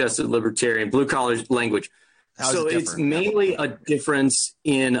 Hairy-chested libertarian, blue collar language. So it's mainly a difference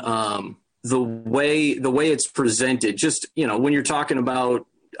in the way it's presented. Just, when you're talking about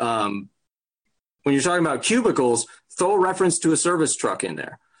cubicles, throw a reference to a service truck in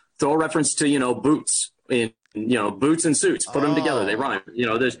there. Throw a reference to, boots boots and suits, put them together. They rhyme.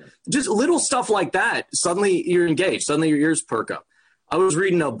 There's just little stuff like that. Suddenly you're engaged. Suddenly your ears perk up. I was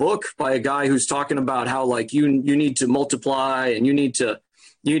reading a book by a guy who's talking about how like you need to multiply and you need to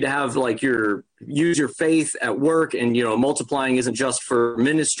have like use your faith at work, and multiplying isn't just for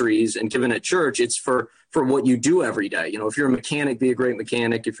ministries and given at church. It's for what you do every day. If you're a mechanic, be a great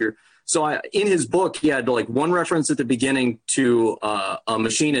mechanic. In his book, he had like one reference at the beginning to a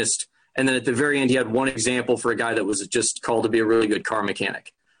machinist, and then at the very end, he had one example for a guy that was just called to be a really good car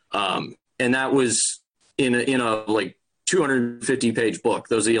mechanic. And that was in a like 250-page book.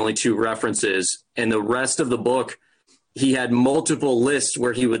 Those are the only 2 references. And the rest of the book, he had multiple lists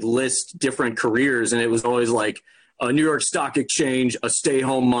where he would list different careers. And it was always like a New York Stock Exchange, a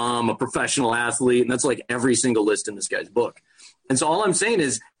stay-home mom, a professional athlete. And that's like every single list in this guy's book. And so all I'm saying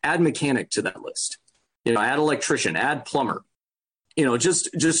is add mechanic to that list. Add electrician, add plumber. Just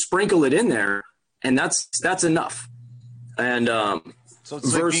sprinkle it in there, and that's enough. And so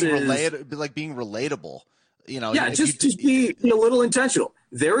it's like being relatable. Just be a little intentional.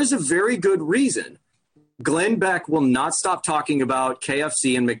 There is a very good reason Glenn Beck will not stop talking about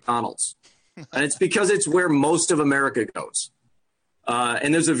KFC and McDonald's, and it's because it's where most of America goes.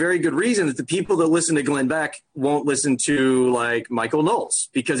 And there's a very good reason that the people that listen to Glenn Beck won't listen to like Michael Knowles,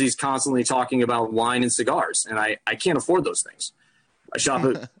 because he's constantly talking about wine and cigars. And I can't afford those things. I shop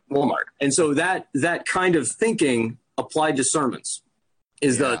at Walmart. And so that kind of thinking applied to sermons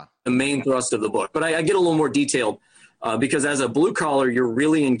is the main thrust of the book. But I get a little more detailed because as a blue collar, you're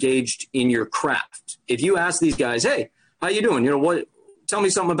really engaged in your craft. If you ask these guys, hey, how you doing? Tell me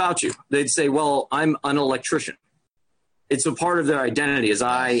something about you. They'd say, well, I'm an electrician. It's a part of their identity is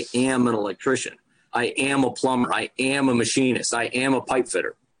I am an electrician. I am a plumber. I am a machinist. I am a pipe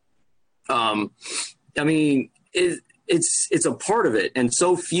fitter. It's a part of it. And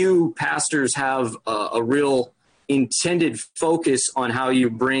so few pastors have a real intended focus on how you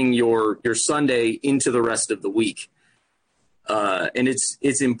bring your Sunday into the rest of the week. And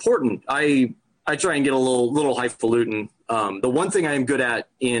it's important. I try and get a little highfalutin. The one thing I am good at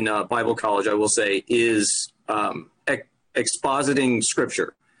in Bible college, I will say, is expositing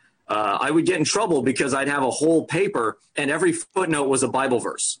scripture. I would get in trouble because I'd have a whole paper and every footnote was a Bible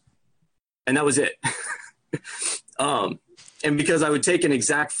verse. And that was it. And because I would take an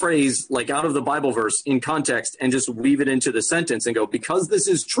exact phrase like out of the Bible verse in context and just weave it into the sentence and go, because this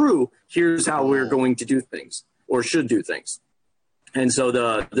is true, here's how we're going to do things or should do things. And so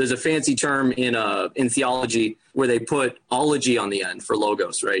there's a fancy term in theology where they put ology on the end for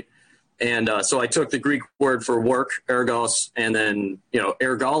logos, right? And so I took the Greek word for work, ergos, and then,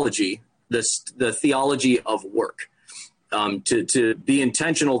 ergology, the theology of work, to be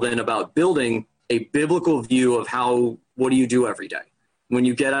intentional then about building a biblical view of what do you do every day? When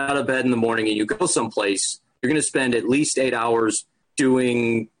you get out of bed in the morning and you go someplace, you're going to spend at least 8 hours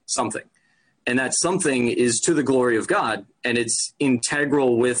doing something. And that something is to the glory of God, and it's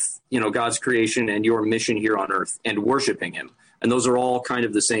integral with, God's creation and your mission here on earth and worshiping him. And those are all kind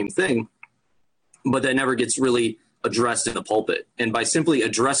of the same thing, but that never gets really addressed in the pulpit. And by simply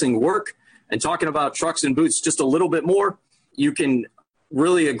addressing work and talking about trucks and boots just a little bit more, you can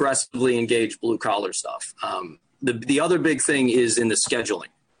really aggressively engage blue collar stuff. The other big thing is in the scheduling,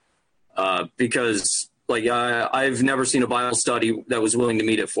 because I've never seen a Bible study that was willing to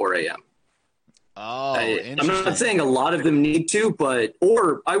meet at 4 a.m. Oh, I'm not saying a lot of them need to,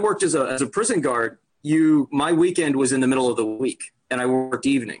 or I worked as a prison guard. My weekend was in the middle of the week and I worked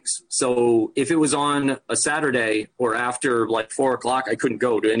evenings. So if it was on a Saturday or after 4 o'clock, I couldn't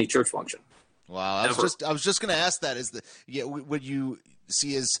go to any church function. Wow. I was just going to ask that would you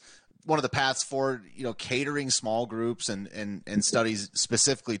see as one of the paths for, catering small groups and studies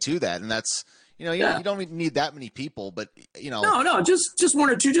specifically to that. And that's, you don't need that many people, but No, just one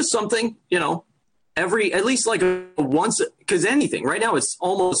or two, just something, at least once, because anything right now, it's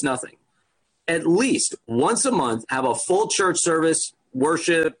almost nothing. At least once a month, have a full church service,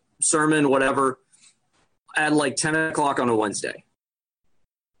 worship, sermon, whatever, at 10 o'clock on a Wednesday.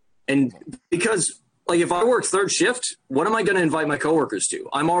 And because if I work third shift, what am I going to invite my coworkers to?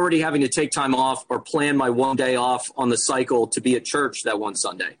 I'm already having to take time off or plan my one day off on the cycle to be at church that one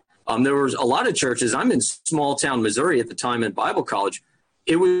Sunday. There was a lot of churches. I'm in small town Missouri at the time in Bible college.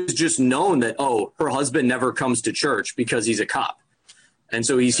 It was just known that, her husband never comes to church because he's a cop. And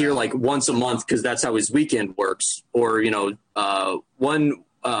so he's here once a month because that's how his weekend works. Or, one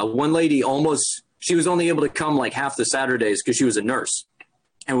lady she was only able to come half the Saturdays because she was a nurse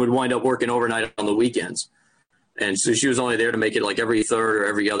and would wind up working overnight on the weekends. And so she was only there to make it every third or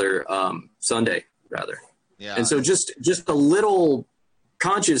every other Sunday, rather. Yeah. And so just a little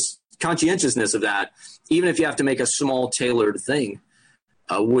conscientiousness of that, even if you have to make a small tailored thing,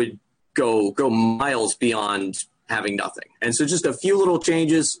 would go miles beyond having nothing. And so just a few little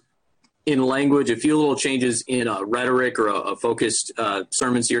changes in language, a few little changes in rhetoric or a focused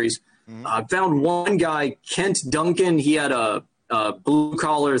sermon series. Mm-hmm. I found one guy, Kent Duncan. He had a blue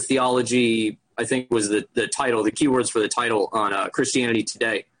collar theology, I think was the title, the keywords for the title on Christianity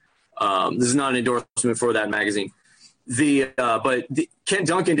Today. This is not an endorsement for that magazine. But Kent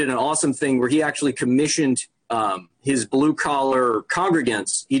Duncan did an awesome thing where he actually commissioned his blue collar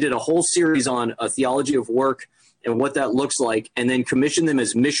congregants. He did a whole series on a theology of work and what that looks like, and then commissioned them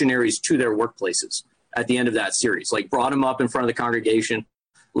as missionaries to their workplaces at the end of that series. Brought them up in front of the congregation,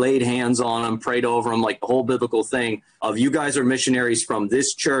 laid hands on them, prayed over them, the whole biblical thing of you guys are missionaries from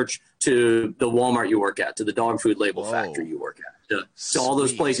this church to the Walmart you work at, to the dog food label factory you work at, to all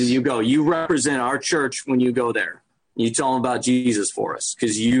those places you go. You represent our church when you go there. You tell them about Jesus for us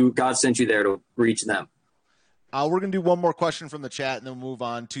because God sent you there to reach them. We're going to do one more question from the chat and then we'll move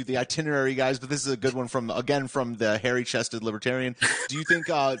on to the itinerary, guys. But this is a good one from the hairy-chested libertarian. Do you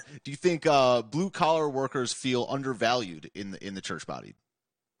think blue collar workers feel undervalued in the church body?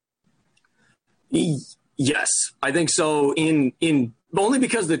 Yes, I think so. In only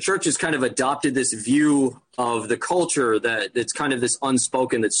because the church has kind of adopted this view of the culture that it's kind of this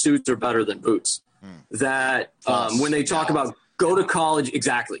unspoken that suits are better than boots. That when they talk about go to college,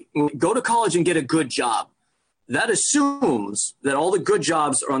 exactly, go to college and get a good job, that assumes that all the good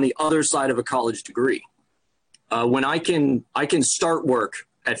jobs are on the other side of a college degree. When I can start work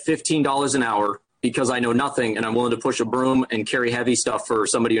at $15 an hour because I know nothing and I'm willing to push a broom and carry heavy stuff for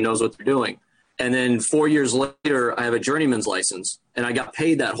somebody who knows what they're doing. And then 4 years later, I have a journeyman's license and I got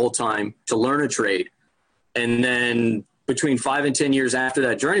paid that whole time to learn a trade. And then between 5 and 10 years after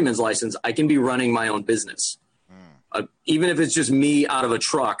that journeyman's license, I can be running my own business. Even if it's just me out of a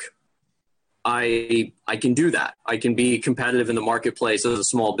truck, I can do that. I can be competitive in the marketplace as a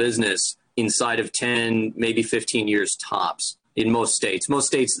small business inside of 10, maybe 15 years tops in most states. Most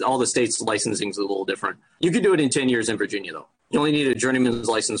states, all the states' licensing is a little different. You could do it in 10 years in Virginia, though. You only need a journeyman's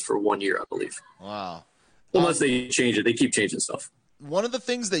license for 1 year, I believe. Wow. Unless they change it. They keep changing stuff. One of the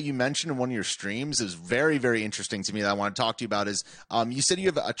things that you mentioned in one of your streams is very, very interesting to me that I want to talk to you about is you said you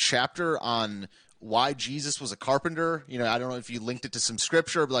have a chapter on why Jesus was a carpenter. You know, I don't know if you linked it to some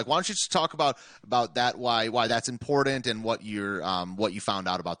scripture, but like, why don't you just talk about that, why that's important and what you found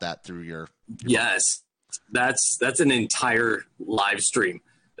out about that through your Yes. That's an entire live stream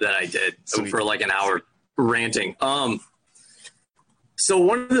that I did for like an hour ranting. So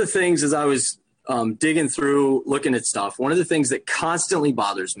one of the things as I was digging through, looking at stuff, one of the things that constantly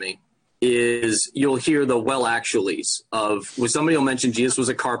bothers me is you'll hear the well actuallys of when somebody will mention Jesus was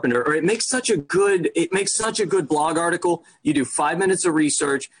a carpenter, or it makes such a good blog article. You do 5 minutes of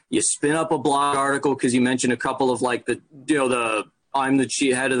research, you spin up a blog article because you mentioned a couple of like I'm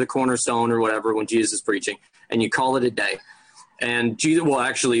the head of the cornerstone or whatever when Jesus is preaching, and you call it a day. And Jesus, well,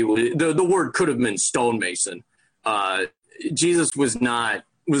 actually, the word could have been stonemason. Jesus was not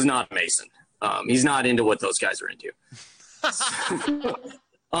a mason. He's not into what those guys are into.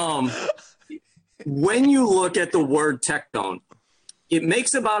 When you look at the word tecton, it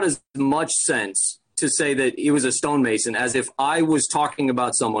makes about as much sense to say that he was a stonemason as if I was talking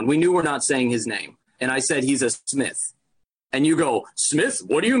about someone. We knew we're not saying his name, and I said he's a smith. And you go, Smith?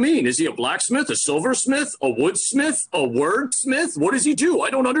 What do you mean? Is he a blacksmith, a silversmith, a woodsmith, a wordsmith? What does he do? I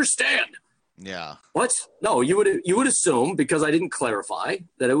don't understand. Yeah. What? No, you would assume, because I didn't clarify,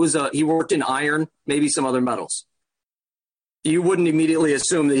 that it was he worked in iron, maybe some other metals. You wouldn't immediately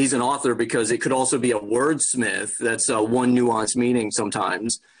assume that he's an author because it could also be a wordsmith. That's one nuanced meaning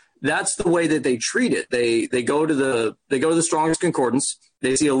sometimes. That's the way that they treat it. They go to the Strong's Concordance.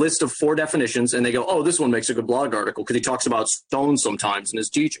 They see a list of 4 definitions and they go, oh, this one makes a good blog article because he talks about stones sometimes in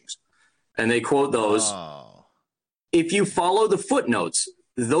his teachings. And they quote those. Oh. If you follow the footnotes,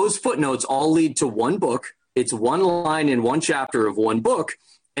 those footnotes all lead to one book. It's one line in one chapter of one book.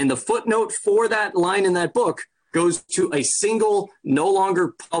 And the footnote for that line in that book goes to a single, no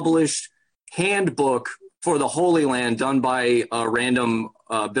longer published handbook for the Holy Land done by a random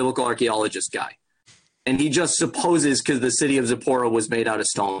biblical archaeologist guy. And he just supposes because the city of Zipporah was made out of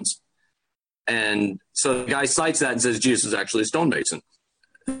stones. And so the guy cites that and says Jesus is actually a stonemason.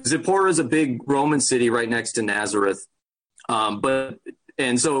 Zipporah is a big Roman city right next to Nazareth.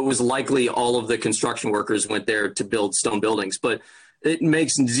 And so it was likely all of the construction workers went there to build stone buildings. But it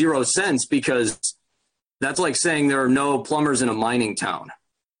makes zero sense because that's like saying there are no plumbers in a mining town.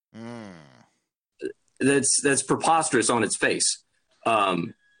 That's preposterous on its face.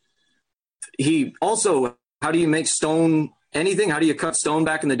 He also, how do you make stone anything? How do you cut stone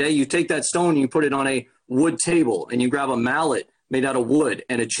back in the day? You take that stone and you put it on a wood table and you grab a mallet made out of wood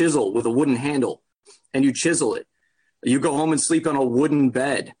and a chisel with a wooden handle and you chisel it. You go home and sleep on a wooden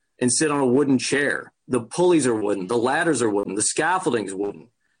bed and sit on a wooden chair. The pulleys are wooden. The ladders are wooden. The scaffolding is wooden.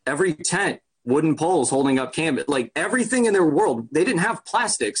 Every tent, wooden poles holding up canvas. Like everything in their world, they didn't have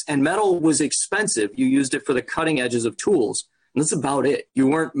plastics and metal was expensive. You used it for the cutting edges of tools. And that's about it. You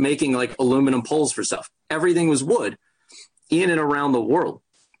weren't making like aluminum poles for stuff. Everything was wood in and around the world.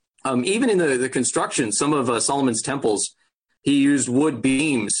 Even in the construction, some of Solomon's temples, he used wood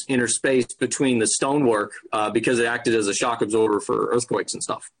beams interspaced between the stonework because it acted as a shock absorber for earthquakes and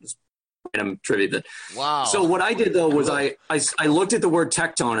stuff. Just random trivia. That. Wow. So what I did, though, was I looked at the word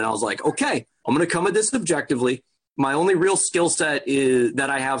tecton and I was like, okay, I'm going to come at this objectively. My only real skill set is that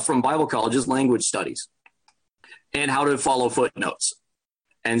I have from Bible college is language studies and how to follow footnotes.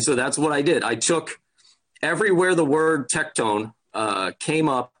 And so that's what I did. I took everywhere the word tecton came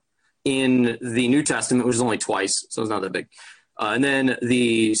up in the New Testament, which is only twice, so it's not that big. And then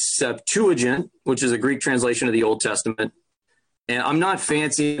the Septuagint, which is a Greek translation of the Old Testament, And I'm not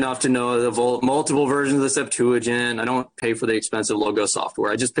fancy enough to know the multiple versions of the Septuagint. I don't pay for the expensive logo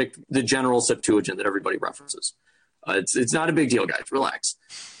software. I just picked the general Septuagint that everybody references. It's not a big deal, guys. Relax.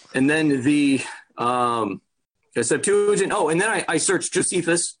 And then the Septuagint. Oh, and then I searched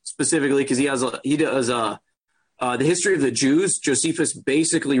Josephus specifically because he does the history of the Jews. Josephus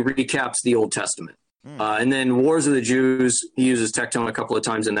basically recaps the Old Testament. And then Wars of the Jews, he uses Tecton a couple of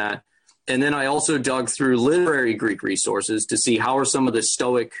times in that. And then I also dug through literary Greek resources to see how are some of the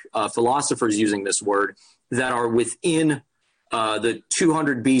Stoic philosophers using this word that are within the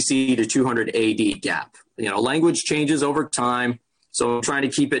 200 BC to 200 AD gap. Language changes over time, so I'm trying to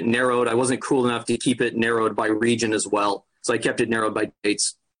keep it narrowed. I wasn't cool enough to keep it narrowed by region as well, so I kept it narrowed by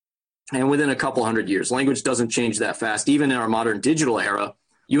dates. And within a couple hundred years, language doesn't change that fast. Even in our modern digital era,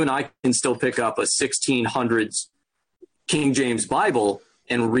 you and I can still pick up a 1600s King James Bible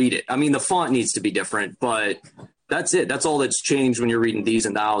and read it. I mean, the font needs to be different, but that's it. That's all that's changed when you're reading these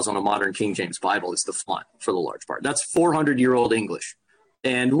and thous on a modern King James Bible is the font for the large part. That's 400-year-old English,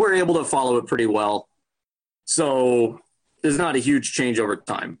 and we're able to follow it pretty well. So there's not a huge change over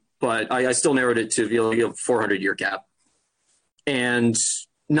time, but I still narrowed it to a 400-year gap. And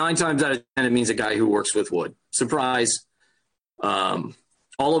 9 times out of 10, it means a guy who works with wood. Surprise.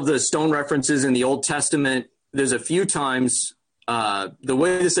 All of the stone references in the Old Testament, there's a few times the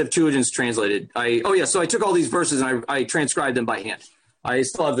way the Septuagint's translated. So I took all these verses and I transcribed them by hand. I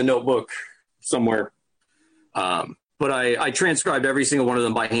still have the notebook somewhere. But I transcribed every single one of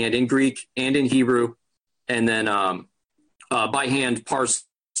them by hand in Greek and in Hebrew. And then by hand parsed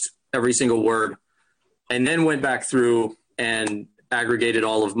every single word. And then went back through and aggregated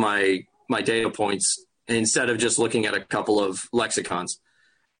all of my data points instead of just looking at a couple of lexicons.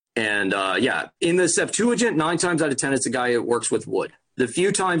 And in the Septuagint, 9 times out of 10, it's a guy that works with wood. The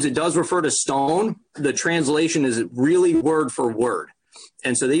few times it does refer to stone, the translation is really word for word.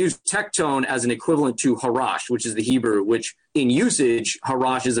 And so they use tectone as an equivalent to harash, which is the Hebrew, which in usage,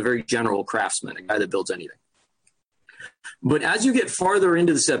 harash is a very general craftsman, a guy that builds anything. But as you get farther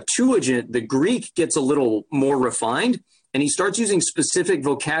into the Septuagint, the Greek gets a little more refined, and he starts using specific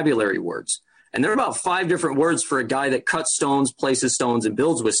vocabulary words. And there are about 5 different words for a guy that cuts stones, places stones, and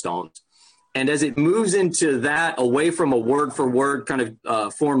builds with stones. And as it moves into that, away from a word-for-word kind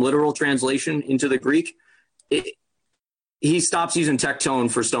of form literal translation into the Greek, he stops using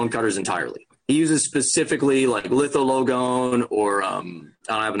tectone for stone cutters entirely. He uses specifically like lithologon or I don't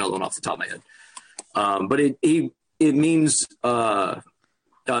have another one off the top of my head. But it means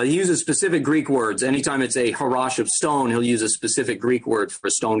he uses specific Greek words. Anytime it's a harash of stone, he'll use a specific Greek word for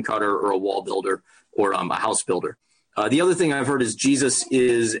a stone cutter or a wall builder or a house builder. The other thing I've heard is Jesus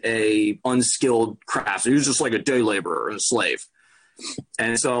is a unskilled craftsman. He was just like a day laborer and a slave.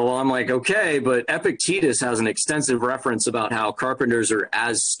 And so I'm like, okay, but Epictetus has an extensive reference about how carpenters are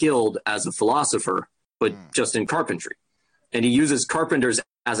as skilled as a philosopher, but just in carpentry. And he uses carpenters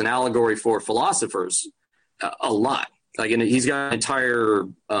as an allegory for philosophers a lot. Like, and he's got an entire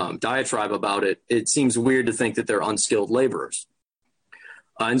diatribe about it. It seems weird to think that they're unskilled laborers.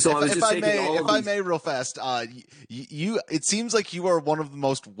 And so if I may, real fast, it seems like you are one of the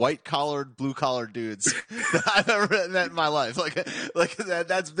most white-collared, blue-collared dudes that I've ever met in my life. Like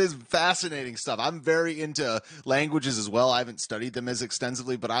that's this fascinating stuff. I'm very into languages as well. I haven't studied them as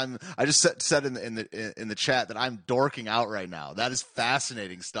extensively, but I just said in the chat that I'm dorking out right now. That is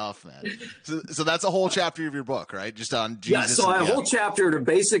fascinating stuff, man. So that's a whole chapter of your book, right? Just on Jesus. Yeah, so a whole chapter to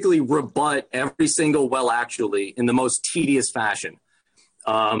basically rebut every single actually in the most tedious fashion.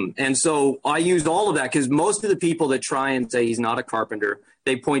 And so I used all of that because most of the people that try and say he's not a carpenter,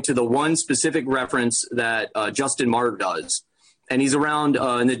 they point to the one specific reference that Justin Martyr does. And he's around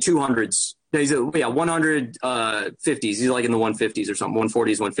in the 200s. He's 150s. He's like in the 150s or something,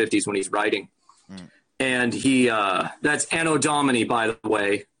 140s, 150s when he's writing. And he that's Anno Domini, by the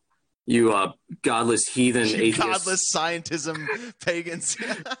way. You godless heathen atheists. Godless scientism pagans.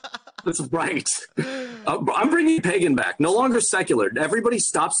 That's right. I'm bringing pagan back. No longer secular. Everybody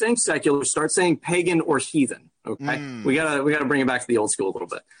stop saying secular. Start saying pagan or heathen. Okay, we gotta bring it back to the old school a little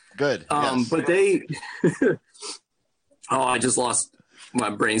bit. Good. Yes. But they. I just lost my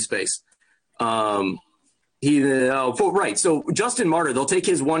brain space. Right. So Justin Martyr, they'll take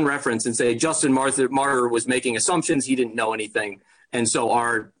his one reference and say Justin Martyr was making assumptions. He didn't know anything, and so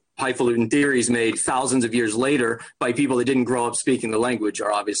our highfalutin theories made thousands of years later by people that didn't grow up speaking the language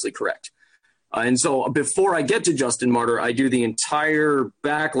are obviously correct. And so before I get to Justin Martyr, I do the entire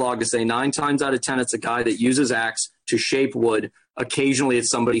backlog to say 9 times out of 10, it's a guy that uses axe to shape wood. Occasionally it's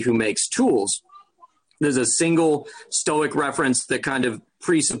somebody who makes tools. There's a single Stoic reference that kind of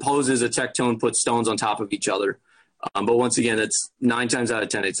presupposes a tectone puts stones on top of each other. But once again, it's 9 times out of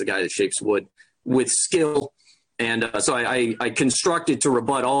 10, it's the guy that shapes wood with skill. And so I constructed to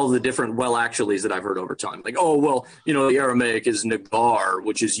rebut all the different actuallys that I've heard over time. Like, oh, well, the Aramaic is nagar,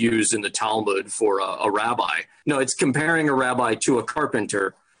 which is used in the Talmud for a rabbi. No, it's comparing a rabbi to a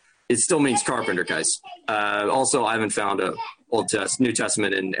carpenter. It still means carpenter, guys. Also, I haven't found a New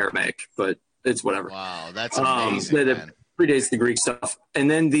Testament in Aramaic, but it's whatever. Wow, that's amazing, man. Predates the Greek stuff. And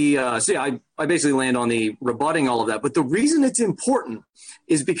then I basically land on the rebutting all of that. But the reason it's important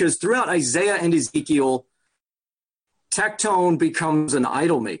is because throughout Isaiah and Ezekiel, tectone becomes an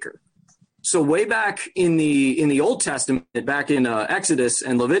idol maker. So way back in the Old Testament, back in Exodus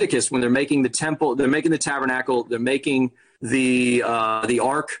and Leviticus, when they're making the temple, they're making the tabernacle, they're making the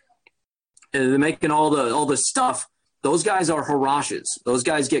ark, and they're making all the stuff. Those guys are harashes. Those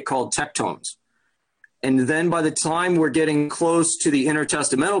guys get called tectones. And then by the time we're getting close to the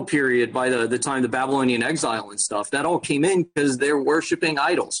intertestamental period, by the time the Babylonian exile and stuff, that all came in because they're worshiping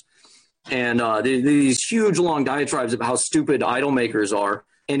idols. And these huge long diatribes about how stupid idol makers are.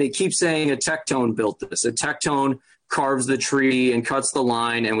 And it keeps saying a tectone built this. A tectone carves the tree and cuts the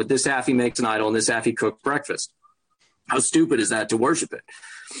line. And with this half, he makes an idol, and this half, he cooked breakfast. How stupid is that to worship it?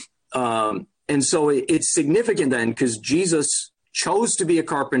 And so it's significant then because Jesus chose to be a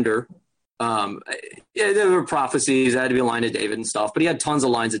carpenter. There were prophecies, that had to be a line of David and stuff, but he had tons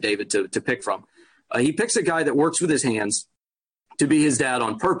of lines of David to pick from. He picks a guy that works with his hands to be his dad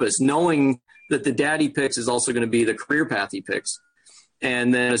on purpose, knowing that the dad he picks is also going to be the career path he picks.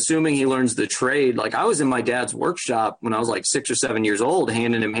 And then assuming he learns the trade, like I was in my dad's workshop when I was like 6 or 7 years old,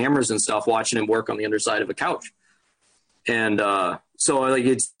 handing him hammers and stuff, watching him work on the underside of a couch. And so like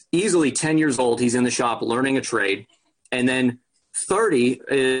it's easily 10 years old. He's in the shop learning a trade. And then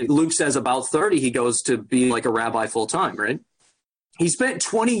 30, Luke says about 30, he goes to be like a rabbi full time, right? He spent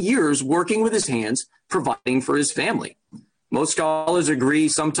 20 years working with his hands, providing for his family. Most scholars agree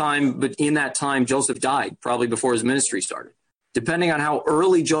sometime, but in that time, Joseph died, probably before his ministry started. Depending on how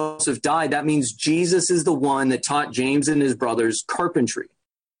early Joseph died, that means Jesus is the one that taught James and his brothers carpentry,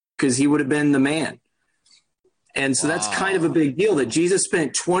 because he would have been the man. And so that's kind of a big deal that Jesus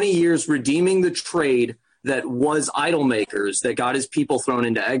spent 20 years redeeming the trade that was idol makers that got his people thrown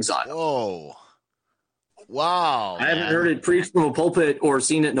into exile. Whoa. Wow. I haven't heard it preached from a pulpit or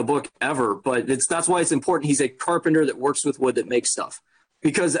seen it in a book ever, but that's why it's important. He's a carpenter that works with wood that makes stuff.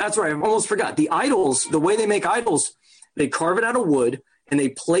 Because that's right, I almost forgot. The idols, the way they make idols, they carve it out of wood and they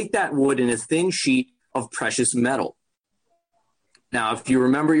plate that wood in a thin sheet of precious metal. Now, if you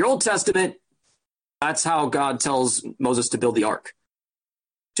remember your Old Testament, that's how God tells Moses to build the ark,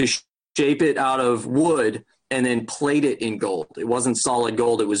 to shape it out of wood and then plate it in gold. It wasn't solid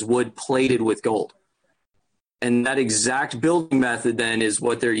gold. It was wood plated with gold. And that exact building method then is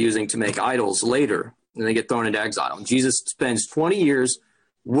what they're using to make idols later. And they get thrown into exile. And Jesus spends 20 years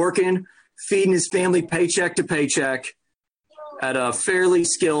working, feeding his family paycheck to paycheck at a fairly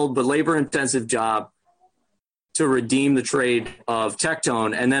skilled but labor-intensive job to redeem the trade of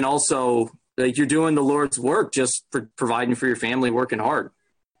tectone. And then also, like, you're doing the Lord's work just for providing for your family, working hard.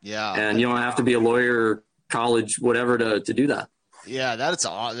 Yeah. And you don't have to be a lawyer, college, whatever to do that. Yeah, that's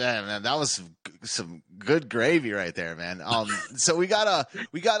all. Man, that was some good gravy right there, man. So we got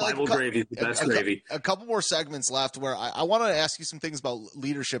Bible gravy, the best gravy. A couple more segments left where I want to ask you some things about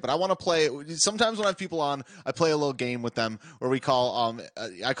leadership, and I want to play. Sometimes when I have people on, I play a little game with them where we call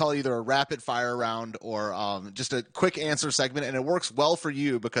I call it either a rapid fire round or just a quick answer segment, and it works well for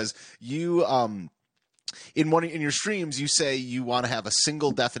you because you in your streams you say you want to have a single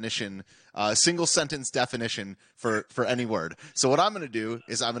definition. Single sentence definition for any word. So what I'm going to do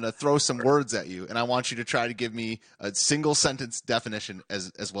is I'm going to throw some words at you, and I want you to try to give me a single sentence definition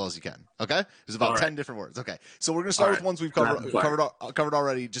as well as you can. Okay? There's about 10 different words. Okay. So we're going to start with ones we've covered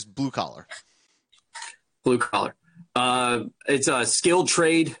already. Just blue collar. Blue collar. It's a skilled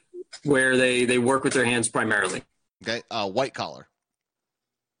trade where they work with their hands primarily. Okay. White collar.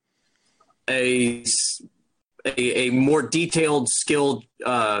 A more detailed, skilled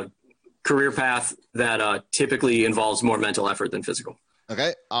career path that typically involves more mental effort than physical.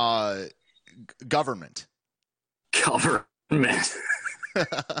 Okay. Government.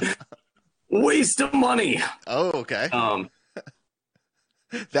 Waste of money. Oh, okay.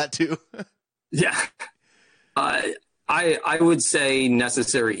 That too. Yeah. I would say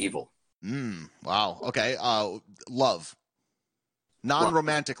necessary evil. Wow. Okay. Love.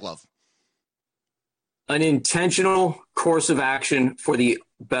 Non-romantic love. An intentional course of action for the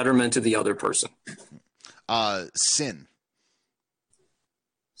betterment of the other person. Sin.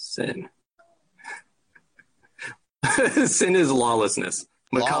 Sin is lawlessness.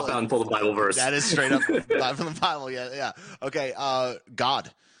 I'm going to cop out and pull the Bible verse. That is straight up from the Bible. Yeah, yeah. Okay, God.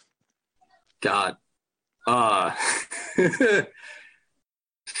 God.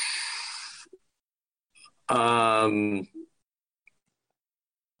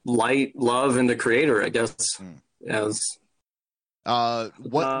 Light, love, and the creator, I guess. As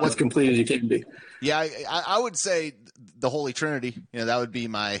complete as you can be. Yeah, I would say the Holy Trinity. That would be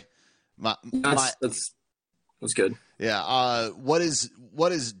my. That's good. Yeah. What is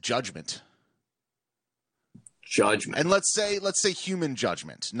judgment? Judgment. And let's say human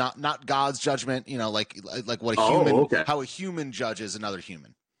judgment, not God's judgment. Like what a human, how a human judges another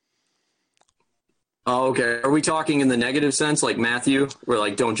human. Oh, okay. Are we talking in the negative sense, like Matthew, where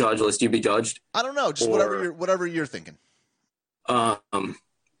like don't judge lest you be judged? I don't know. Just whatever you're thinking.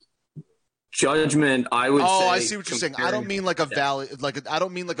 Judgment, I would say. Oh, I see what you're saying. I don't mean like a value, I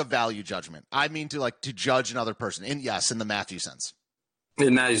don't mean like a value judgment. I mean to judge another person. In the Matthew sense. In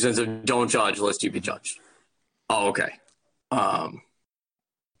the Matthew sense of don't judge lest you be judged. Oh, okay. I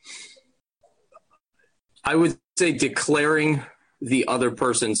would say declaring the other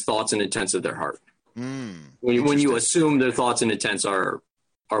person's thoughts and intents of their heart. When you assume their thoughts and intents are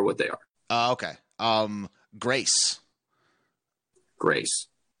what they are. Okay. Grace.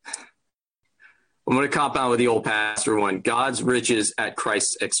 I'm going to cop out with the old pastor one. God's riches at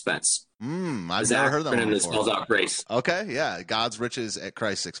Christ's expense. I've never heard that one before. That spells out grace. Okay, yeah. God's riches at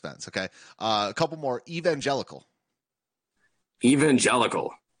Christ's expense. Okay. A couple more. Evangelical.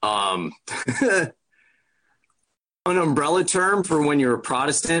 An umbrella term for when you're a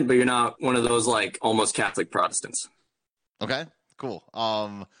Protestant, but you're not one of those like almost Catholic Protestants. Okay, cool.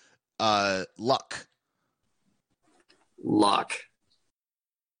 Luck.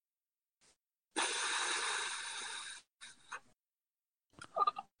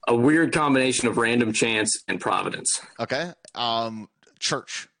 A weird combination of random chance and providence. Okay.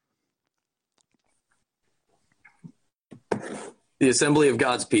 Church. The assembly of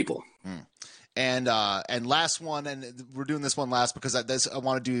God's people. And last one, and we're doing this one last because I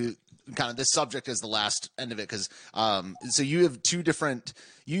want to do kind of this subject as the last end of it because so you have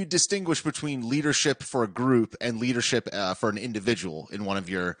you distinguish between leadership for a group and leadership for an individual in one of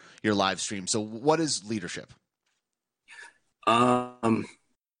your live streams. So what is leadership?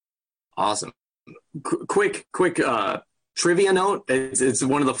 Awesome. Quick trivia note. It's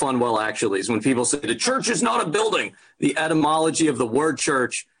one of the fun actuallys when people say the church is not a building. The etymology of the word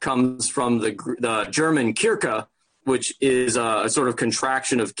church comes from the German Kirche, which is a sort of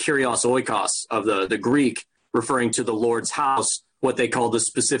contraction of Kyrios Oikos of the Greek, referring to the Lord's house, what they call the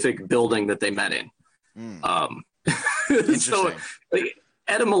specific building that they met in. So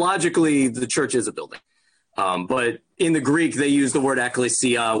etymologically, the church is a building. But in the Greek, they use the word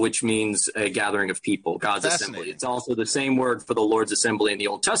ekklesia, which means a gathering of people, God's assembly. It's also the same word for the Lord's assembly in the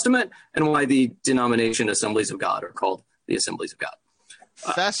Old Testament, and why the denomination Assemblies of God are called the Assemblies of God.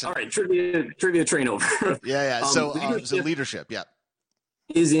 All right, trivia train over. Yeah. So leadership, yeah,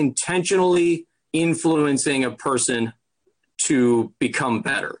 is intentionally influencing a person to become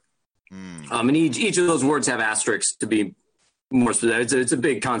better. And each of those words have asterisks to be more specific. It's a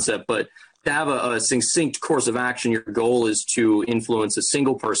big concept, but to have a succinct course of action, your goal is to influence a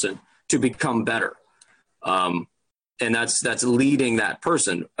single person to become better. And that's leading that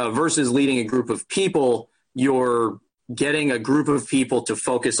person versus leading a group of people. You're getting a group of people to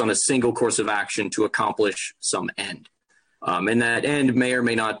focus on a single course of action to accomplish some end. And that end may or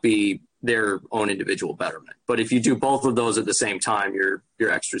may not be their own individual betterment. But if you do both of those at the same time, you're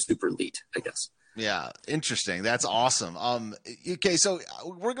extra super elite, I guess. Yeah, interesting. That's awesome. Okay, so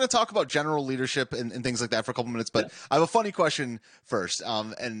we're going to talk about general leadership and things like that for a couple minutes, but I have a funny question first.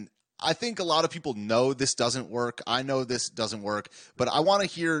 And I think a lot of people know this doesn't work. I know this doesn't work, but I want to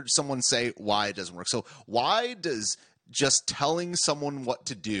hear someone say why it doesn't work. So why does just telling someone what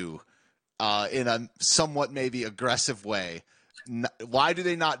to do in a somewhat maybe aggressive way, why do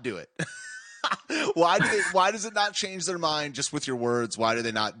they not do it? Why does it not change their mind just with your words? Why do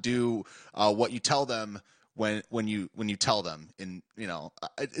they not do what you tell them when you tell them? And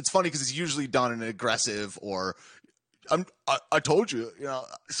it's funny because it's usually done in an aggressive or I told you,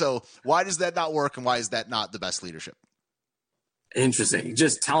 So why does that not work, and why is that not the best leadership? Interesting.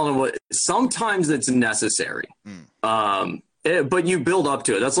 Just telling them sometimes it's necessary. But you build up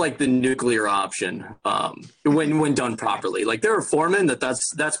to it. That's like the nuclear option when done properly. Like there are foremen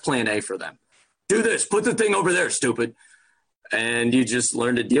that's plan A for them. Do this, put the thing over there, stupid. And you just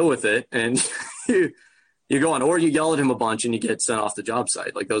learn to deal with it, and you go on. Or you yell at him a bunch and you get sent off the job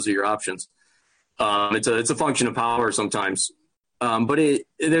site. Like those are your options. It's a function of power sometimes. But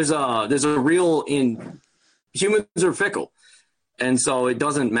there's a real humans are fickle. And so it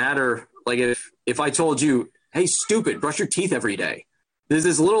doesn't matter. Like if I told you, hey, stupid, brush your teeth every day. There's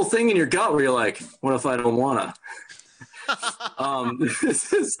this little thing in your gut where you're like, what if I don't want to?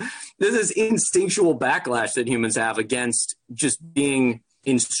 This is instinctual backlash that humans have against just being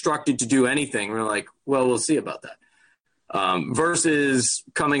instructed to do anything. We're like, well, we'll see about that. Versus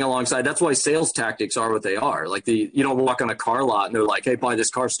coming alongside. That's why sales tactics are what they are. Like you don't walk on a car lot and they're like, hey, buy this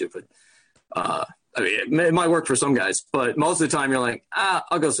car, stupid. I mean, it might work for some guys, but most of the time you're like,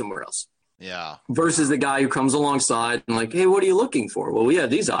 I'll go somewhere else. Yeah. Versus the guy who comes alongside and like, hey, what are you looking for? Well, we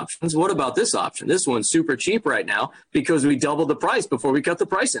have these options. What about this option? This one's super cheap right now because we doubled the price before we cut the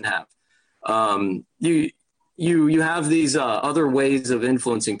price in half. You have these other ways of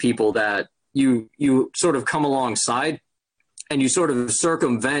influencing people that you sort of come alongside and you sort of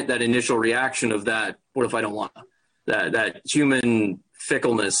circumvent that initial reaction of that. What if I don't want to? That human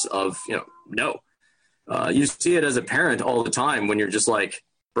fickleness of, no. You see it as a parent all the time when you're just like,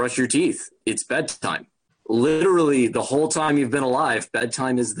 brush your teeth. It's bedtime. Literally the whole time you've been alive,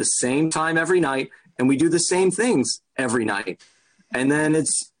 bedtime is the same time every night, and we do the same things every night. And then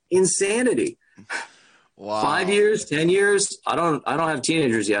it's insanity. Wow. 5 years, 10 years. I don't have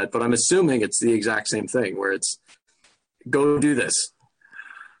teenagers yet, but I'm assuming it's the exact same thing where it's go do this.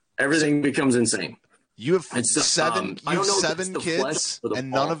 Everything becomes insane. You have seven kids,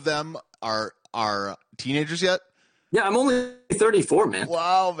 and none of them are teenagers yet? Yeah, I'm only 34, man.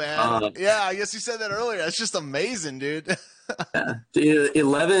 Wow, man. Yeah, I guess you said that earlier. That's just amazing, dude. Yeah.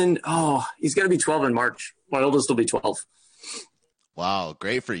 11. Oh, he's going to be 12 in March. My oldest will be 12. Wow,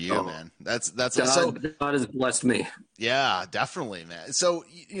 great for you, man. That's God has blessed me. Yeah, definitely, man. So,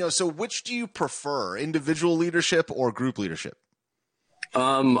 so which do you prefer, individual leadership or group leadership?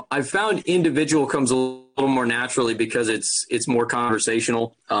 I've found individual comes a little more naturally because it's more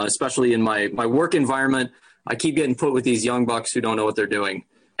conversational, especially in my work environment. I keep getting put with these young bucks who don't know what they're doing.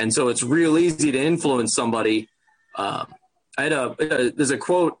 And so it's real easy to influence somebody. There's a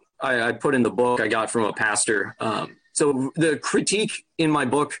quote I put in the book I got from a pastor. So the critique in my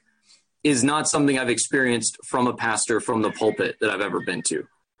book is not something I've experienced from a pastor from the pulpit that I've ever been to.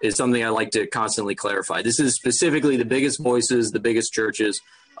 It's something I like to constantly clarify. This is specifically the biggest voices, the biggest churches,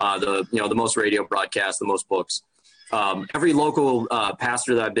 the most radio broadcasts, the most books. Every local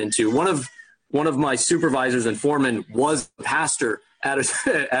pastor that I've been to, one of my supervisors and foremen was a pastor at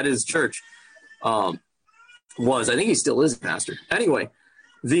his church. I think he still is a pastor. Anyway,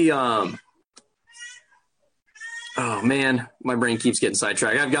 oh man, my brain keeps getting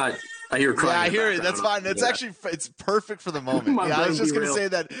sidetracked. I hear crying. Yeah, I hear it. That's fine. It's actually, it's perfect for the moment. I was just going to say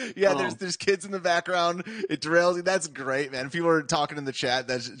that. Yeah, there's kids in the background. It derails. That's great, man. People are talking in the chat.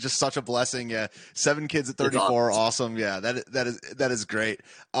 That's just such a blessing. Yeah. 7 kids at 34. Awesome. Yeah. That is great.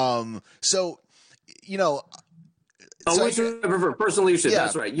 So, which I prefer personal leadership. Yeah.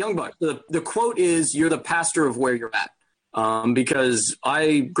 That's right. Young buck. The quote is, you're the pastor of where you're at. Because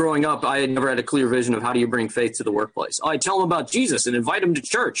growing up, I had never had a clear vision of how do you bring faith to the workplace. I tell them about Jesus and invite them to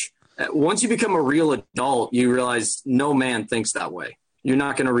church. Once you become a real adult, you realize no man thinks that way. You're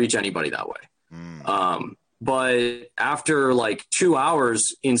not going to reach anybody that way. But after like 2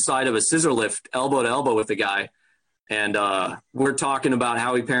 hours inside of a scissor lift, elbow to elbow with the guy, and we're talking about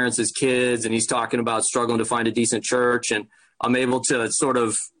how he parents his kids, and he's talking about struggling to find a decent church, and I'm able to sort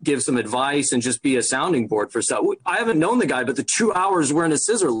of give some advice and just be a sounding board for stuff. I haven't known the guy, but the 2 hours we're in a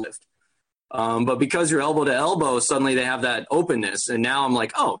scissor lift. But because you're elbow to elbow, suddenly they have that openness. And now I'm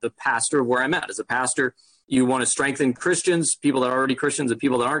like, the pastor of where I'm at. As a pastor, you want to strengthen Christians, people that are already Christians, and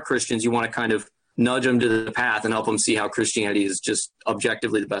people that aren't Christians, you want to kind of nudge them to the path and help them see how Christianity is just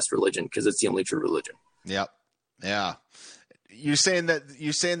objectively the best religion because it's the only true religion. Yep. Yeah. You're saying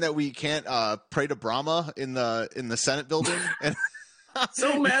that we can't pray to Brahma in the Senate building?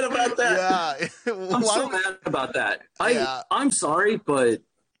 So mad about that. Yeah. I'm so mad about that. I'm sorry, but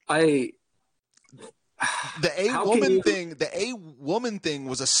the A woman thing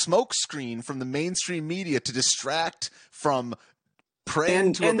was a smokescreen from the mainstream media to distract from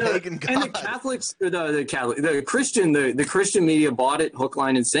praying to a pagan god. And the Catholics, the Christian media bought it hook,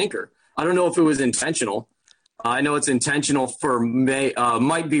 line, and sinker. I don't know if it was intentional. I know it's intentional for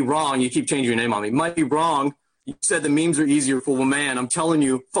might be wrong. You keep changing your name on me. Might be wrong. You said the memes are easier for well, man. I'm telling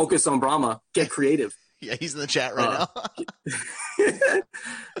you, focus on Brahma. Get creative. Yeah, he's in the chat right now.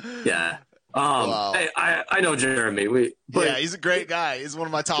 Yeah. Wow. Hey, I know Jeremy. He's a great guy. He's one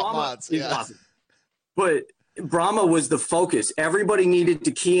of my top mods. He's awesome. But Brahma was the focus. Everybody needed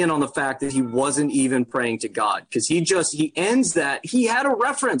to key in on the fact that he wasn't even praying to God because he ends that. He had a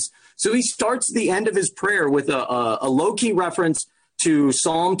reference. So he starts the end of his prayer with a low-key reference to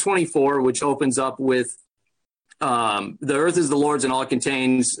Psalm 24, which opens up with the earth is the Lord's and all it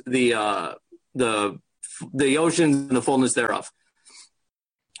contains, the oceans and the fullness thereof.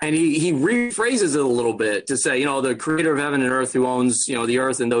 And he rephrases it a little bit to say, the creator of heaven and earth who owns, the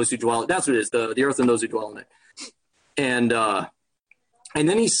earth and those who dwell. That's what it is, the earth and those who dwell in it. And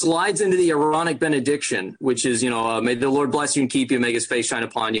then he slides into the Aaronic benediction, which is, may the Lord bless you and keep you, make his face shine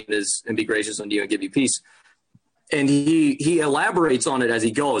upon you and be gracious unto you and give you peace. And he elaborates on it as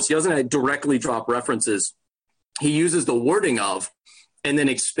he goes. He doesn't directly drop references. He uses the wording of, and then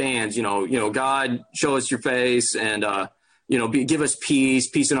expands, God, show us your face and, give us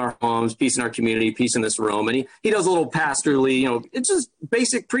peace in our homes, peace in our community, peace in this room. And he does a little pastorally, it's just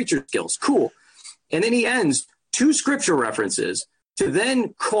basic preacher skills. Cool. And then he ends 2 scripture references to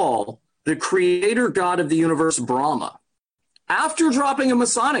then call the creator God of the universe Brahma. After dropping a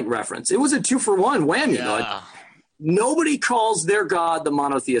Masonic reference, it was a 2-for-1 whammy. Yeah. Like, nobody calls their God the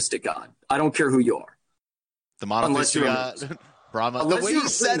monotheistic God. I don't care who you are. The monotheistic God. Brahma. The way he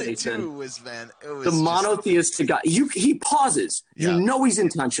said it too was, it was the monotheistic God. He pauses. Yeah. He's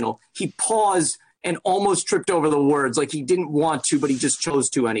intentional. He paused and almost tripped over the words, like he didn't want to, but he just chose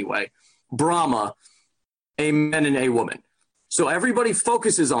to anyway. Brahma, a man and a woman. So everybody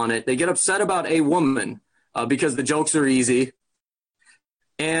focuses on it. They get upset about a woman because the jokes are easy.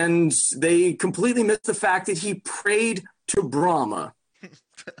 And they completely miss the fact that he prayed to Brahma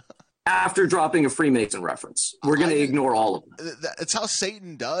after dropping a Freemason reference. We're going to ignore all of them. That's how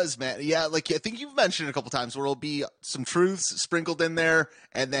Satan does, man. Yeah, like I think you've mentioned it a couple times where it'll be some truths sprinkled in there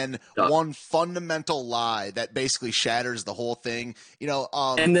and then one fundamental lie that basically shatters the whole thing.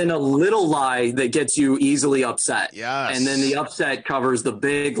 And then a little lie that gets you easily upset. Yes. And then the upset covers the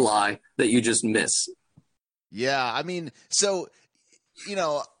big lie that you just miss. Yeah, I mean, so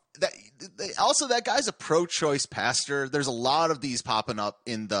that guy's a pro-choice pastor. There's a lot of these popping up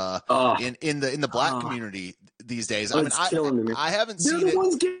in the in the black community these days. I mean, I haven't seen it. They're the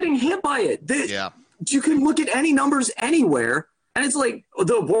ones getting hit by it. Yeah, you can look at any numbers anywhere, and it's like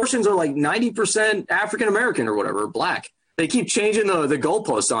the abortions are like 90% African American or whatever, black. They keep changing the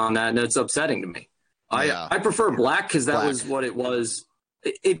goalposts on that, and it's upsetting to me. I prefer black because that was what it was.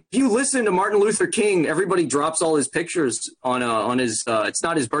 If you listen to Martin Luther King, everybody drops all his pictures on his. It's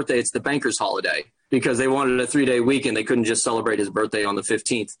not his birthday; it's the banker's holiday because they wanted a 3-day weekend. They couldn't just celebrate his birthday on the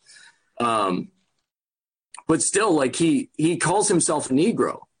 15th. But still, like he calls himself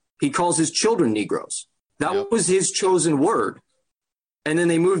Negro. He calls his children Negroes. That was his chosen word. And then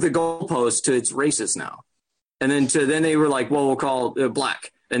they moved the goalpost to it's racist now. And then they were like, well, we'll call it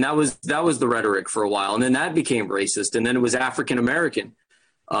black. And that was the rhetoric for a while. And then that became racist. And then it was African American.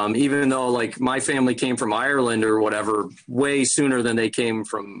 Even though like my family came from Ireland or whatever, way sooner than they came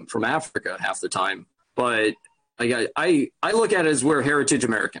from Africa half the time. But I look at it as we're heritage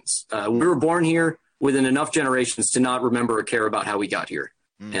Americans. We were born here within enough generations to not remember or care about how we got here.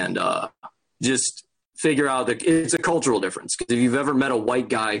 And just figure out that it's a cultural difference. Because if you've ever met a white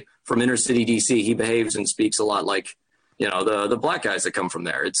guy from inner city DC, he behaves and speaks a lot like, the black guys that come from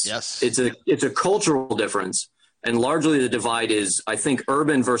there. It's a cultural difference. And largely the divide is, I think,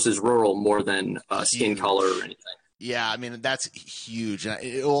 urban versus rural more than skin color or anything. Yeah, I mean, that's huge. And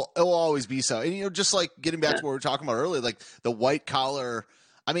it'll always be so. And, just like getting back to what we were talking about earlier, like the white collar,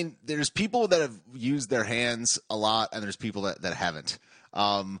 I mean, there's people that have used their hands a lot and there's people that haven't.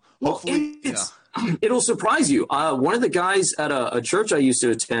 Hopefully, it'll surprise you. One of the guys at a church I used to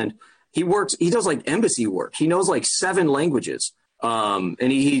attend, he does like embassy work. He knows like 7 languages. And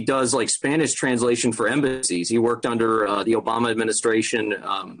he does like Spanish translation for embassies. He worked under the Obama administration,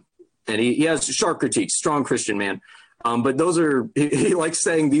 and he has sharp critiques, strong Christian man. But he likes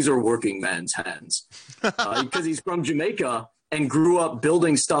saying these are working man's hands because he's from Jamaica and grew up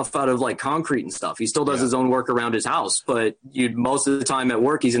building stuff out of like concrete and stuff. He still does his own work around his house, but most of the time at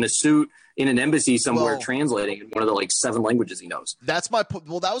work, he's in a suit in an embassy somewhere translating in one of the like 7 languages he knows. That's my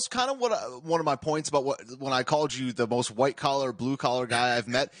well. That was kind of one of my points about when I called you the most white collar, blue collar guy I've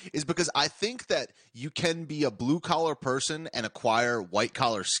met is because I think that you can be a blue collar person and acquire white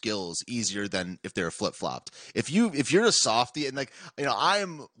collar skills easier than if they're flip flopped. If you're a softie and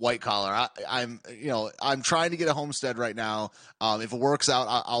I'm white collar, I'm trying to get a homestead right now. If it works out,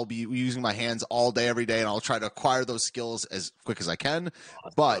 I'll be using my hands all day, every day, and I'll try to acquire those skills as quick as I can.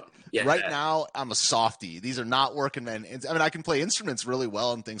 But right now, I'm a softie. These are not working men. I mean, I can play instruments really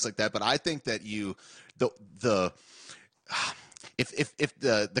well and things like that, but I think that if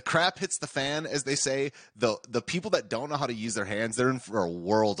the crap hits the fan, as they say, the people that don't know how to use their hands, they're in for a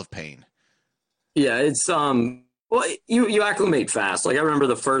world of pain. Yeah, it's you acclimate fast. Like I remember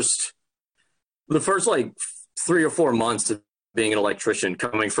the first like 3 or 4 months of being an electrician,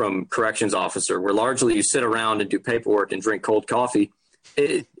 coming from corrections officer, where largely you sit around and do paperwork and drink cold coffee.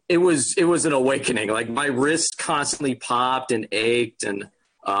 It was an awakening. Like my wrist constantly popped and ached, and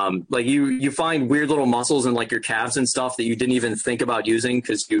like you find weird little muscles in like your calves and stuff that you didn't even think about using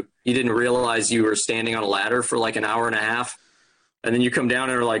because you didn't realize you were standing on a ladder for like an hour and a half, and then you come down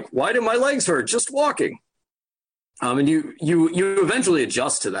and are like, why do my legs hurt just walking? And you eventually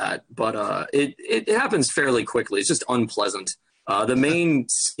adjust to that, but it happens fairly quickly. It's just unpleasant. The main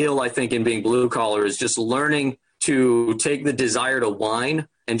skill, I think, in being blue collar is just learning to take the desire to whine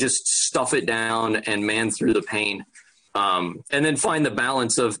and just stuff it down and man through the pain. And then find the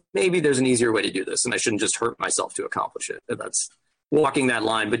balance of maybe there's an easier way to do this and I shouldn't just hurt myself to accomplish it. That's walking that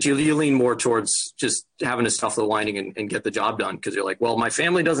line, but you lean more towards just having to stuff the whining and get the job done. Cause you're like, well, my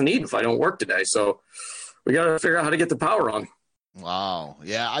family doesn't eat if I don't work today. So we got to figure out how to get the power on. Wow.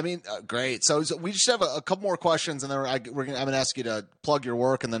 Yeah. I mean, great. So we just have a couple more questions, and then I'm going to ask you to plug your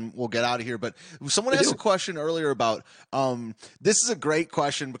work, and then we'll get out of here. But someone asked a question earlier about this is a great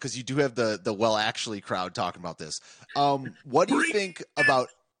question because you do have the well actually crowd talking about this. What do you think about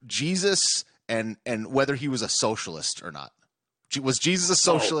Jesus and whether he was a socialist or not? Was Jesus a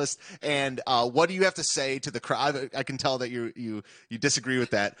socialist? And what do you have to say to the crowd? I can tell that you disagree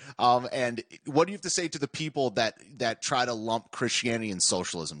with that. And what do you have to say to the people that try to lump Christianity and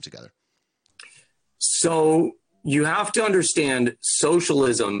socialism together? So you have to understand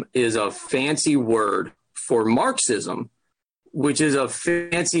socialism is a fancy word for Marxism, which is a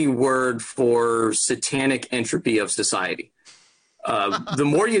fancy word for satanic entropy of society. The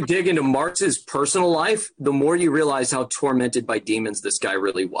more you dig into Marx's personal life, the more you realize how tormented by demons this guy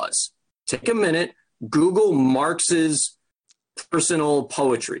really was. Take a minute, Google Marx's personal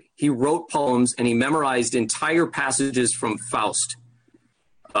poetry. He wrote poems and he memorized entire passages from Faust,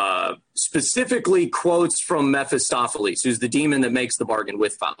 specifically quotes from Mephistopheles, who's the demon that makes the bargain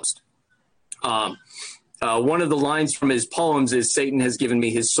with Faust. One of the lines from his poems is, Satan has given me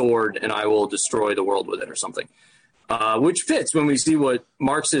his sword and I will destroy the world with it, or something. Which fits when we see what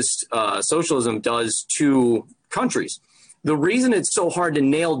Marxist socialism does to countries. The reason it's so hard to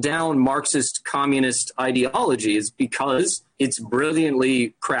nail down Marxist communist ideology is because it's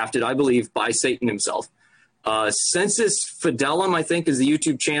brilliantly crafted, I believe, by Satan himself. Sensus Fidelum, I think, is the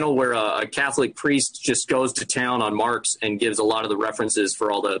YouTube channel where a Catholic priest just goes to town on Marx and gives a lot of the references for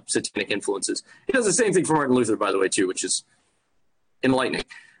all the satanic influences. He does the same thing for Martin Luther, by the way, too, which is enlightening.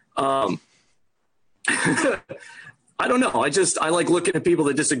 I don't know. I like looking at people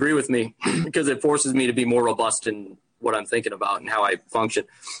that disagree with me because it forces me to be more robust in what I'm thinking about and how I function.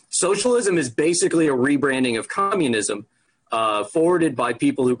 Socialism is basically a rebranding of communism forwarded by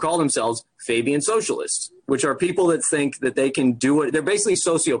people who call themselves Fabian socialists, which are people that think that they can do it. They're basically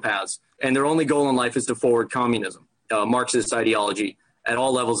sociopaths, and their only goal in life is to forward communism, Marxist ideology at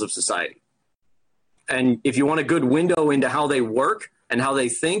all levels of society. And if you want a good window into how they work and how they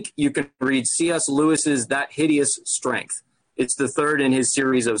think, you can read C.S. Lewis's That Hideous Strength. It's the third in his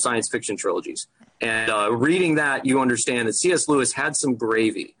series of science fiction trilogies. And reading that, you understand that C.S. Lewis had some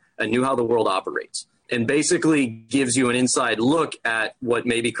gravy and knew how the world operates, and basically gives you an inside look at what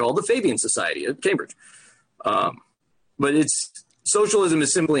may be called the Fabian Society at Cambridge. But socialism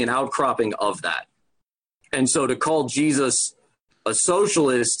is simply an outcropping of that. And so to call Jesus a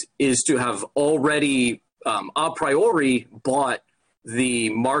socialist is to have already a priori bought the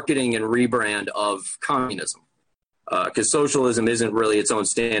marketing and rebrand of communism, because socialism isn't really its own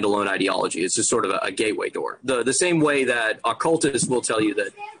standalone ideology. It's just sort of a gateway door. The same way that occultists will tell you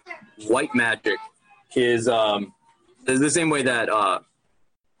that white magic is the same way that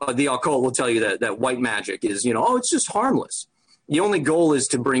the occult will tell you that white magic is, it's just harmless. The only goal is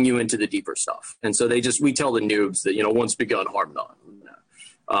to bring you into the deeper stuff. And so we tell the noobs that, once begun, harm not.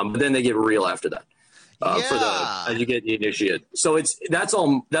 But then they get real after that. As you get the initiate. So that's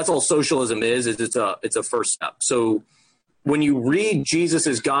all socialism is it's a first step. So when you read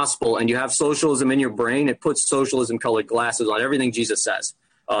Jesus's gospel and you have socialism in your brain, it puts socialism colored glasses on everything Jesus says.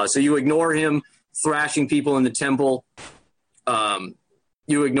 So you ignore him thrashing people in the temple.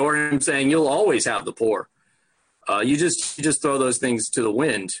 You ignore him saying you'll always have the poor. You just throw those things to the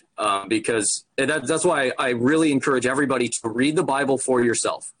wind, because that's why I really encourage everybody to read the Bible for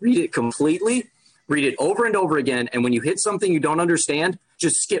yourself. Read it completely. Read it over and over again, and when you hit something you don't understand,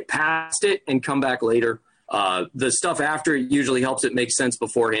 just skip past it and come back later. The stuff after usually helps it make sense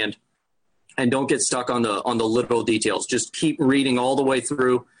beforehand, and don't get stuck on the literal details. Just keep reading all the way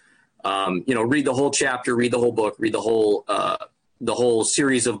through. Read the whole chapter, read the whole book, read the whole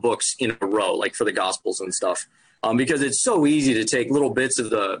series of books in a row, like for the Gospels and stuff. Because it's so easy to take little bits of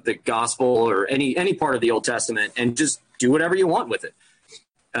the gospel or any part of the Old Testament and just do whatever you want with it.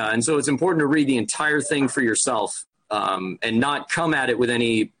 And so it's important to read the entire thing for yourself, and not come at it with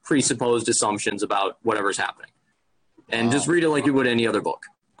any presupposed assumptions about whatever's happening. And just read it like you would any other book.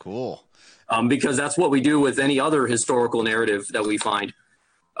 Cool. Because that's what we do with any other historical narrative that we find,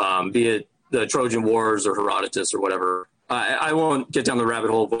 be it the Trojan Wars or Herodotus or whatever. I won't get down the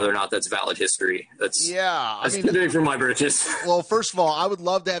rabbit hole of whether or not that's valid history. That's too big for my britches. Well, first of all, I would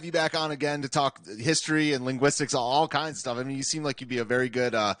love to have you back on again to talk history and linguistics, all kinds of stuff. I mean, you seem like you'd be a very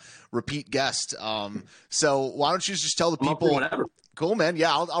good repeat guest. So why don't you just tell the people? Whatever. Cool, man.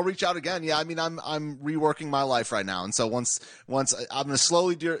 Yeah, I'll reach out again. Yeah, I mean, I'm reworking my life right now, and so once I'm going to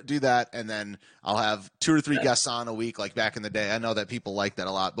slowly do that, and then I'll have 2 or 3 guests on a week, like back in the day. I know that people like that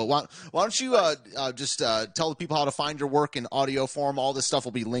a lot. But why don't you just tell the people how to find your work in audio form? All this stuff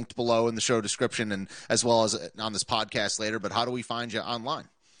will be linked below in the show description, and as well as on this podcast later. But how do we find you online?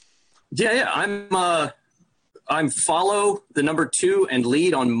 Yeah. I'm follow the number 2 and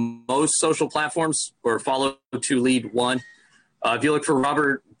lead on most social platforms, or follow 2 lead 1. If you look for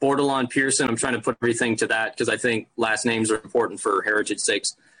Robert Bordelon Pearson, I'm trying to put everything to that because I think last names are important for heritage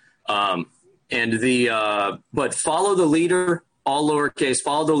sakes. But follow the leader, all lowercase,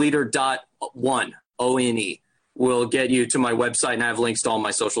 follow the leader.1, O-N-E, will get you to my website, and I have links to all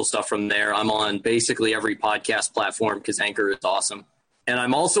my social stuff from there. I'm on basically every podcast platform because Anchor is awesome. And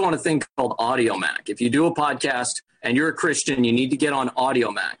I'm also on a thing called AudioMac. If you do a podcast and you're a Christian, you need to get on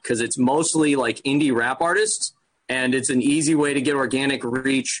AudioMac because it's mostly like indie rap artists. And it's an easy way to get organic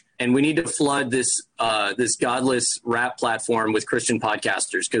reach. And we need to flood this godless rap platform with Christian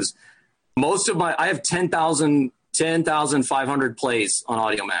podcasters, because I have 10,500 plays on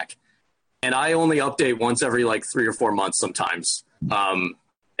AudioMac. And I only update once every like 3 or 4 months sometimes.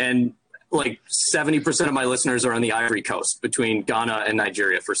 And like 70% of my listeners are on the Ivory Coast between Ghana and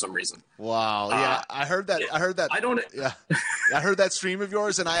Nigeria for some reason. Wow. Yeah. I heard that. I heard that. I heard that stream of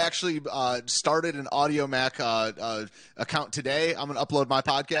yours, and I actually started an AudioMac account today. I'm going to upload my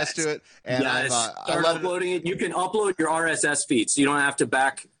podcast to it. And start uploading it. You can upload your RSS feed, so you don't have to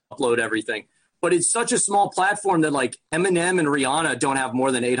back upload everything. But it's such a small platform that like Eminem and Rihanna don't have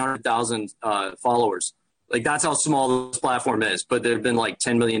more than 800,000 followers. Like that's how small this platform is, but there have been like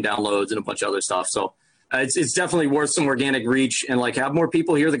 10 million downloads and a bunch of other stuff. So it's definitely worth some organic reach and like have more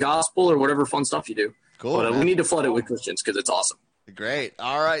people hear the gospel or whatever fun stuff you do. Cool. But we need to flood it with Christians because it's awesome. Great.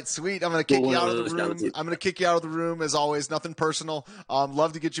 All right, sweet. I'm going to kick you out of the room. I'm going to kick you out of the room as always. Nothing personal.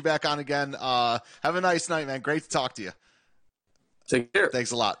 Love to get you back on again. Have a nice night, man. Great to talk to you. Take care.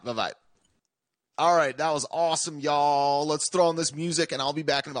 Thanks a lot. Bye-bye. All right, that was awesome, y'all. Let's throw on this music, and I'll be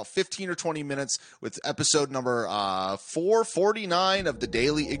back in about 15 or 20 minutes with episode number 449 of the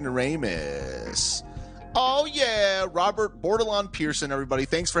Daily Ignoramus. Oh, yeah, Robert Bordelon Pearson, everybody.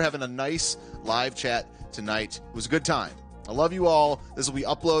 Thanks for having a nice live chat tonight. It was a good time. I love you all. This will be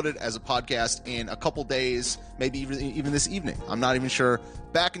uploaded as a podcast in a couple days, maybe even this evening. I'm not even sure.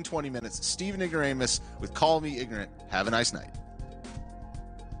 Back in 20 minutes, Stephen Ignoramus with Call Me Ignorant. Have a nice night.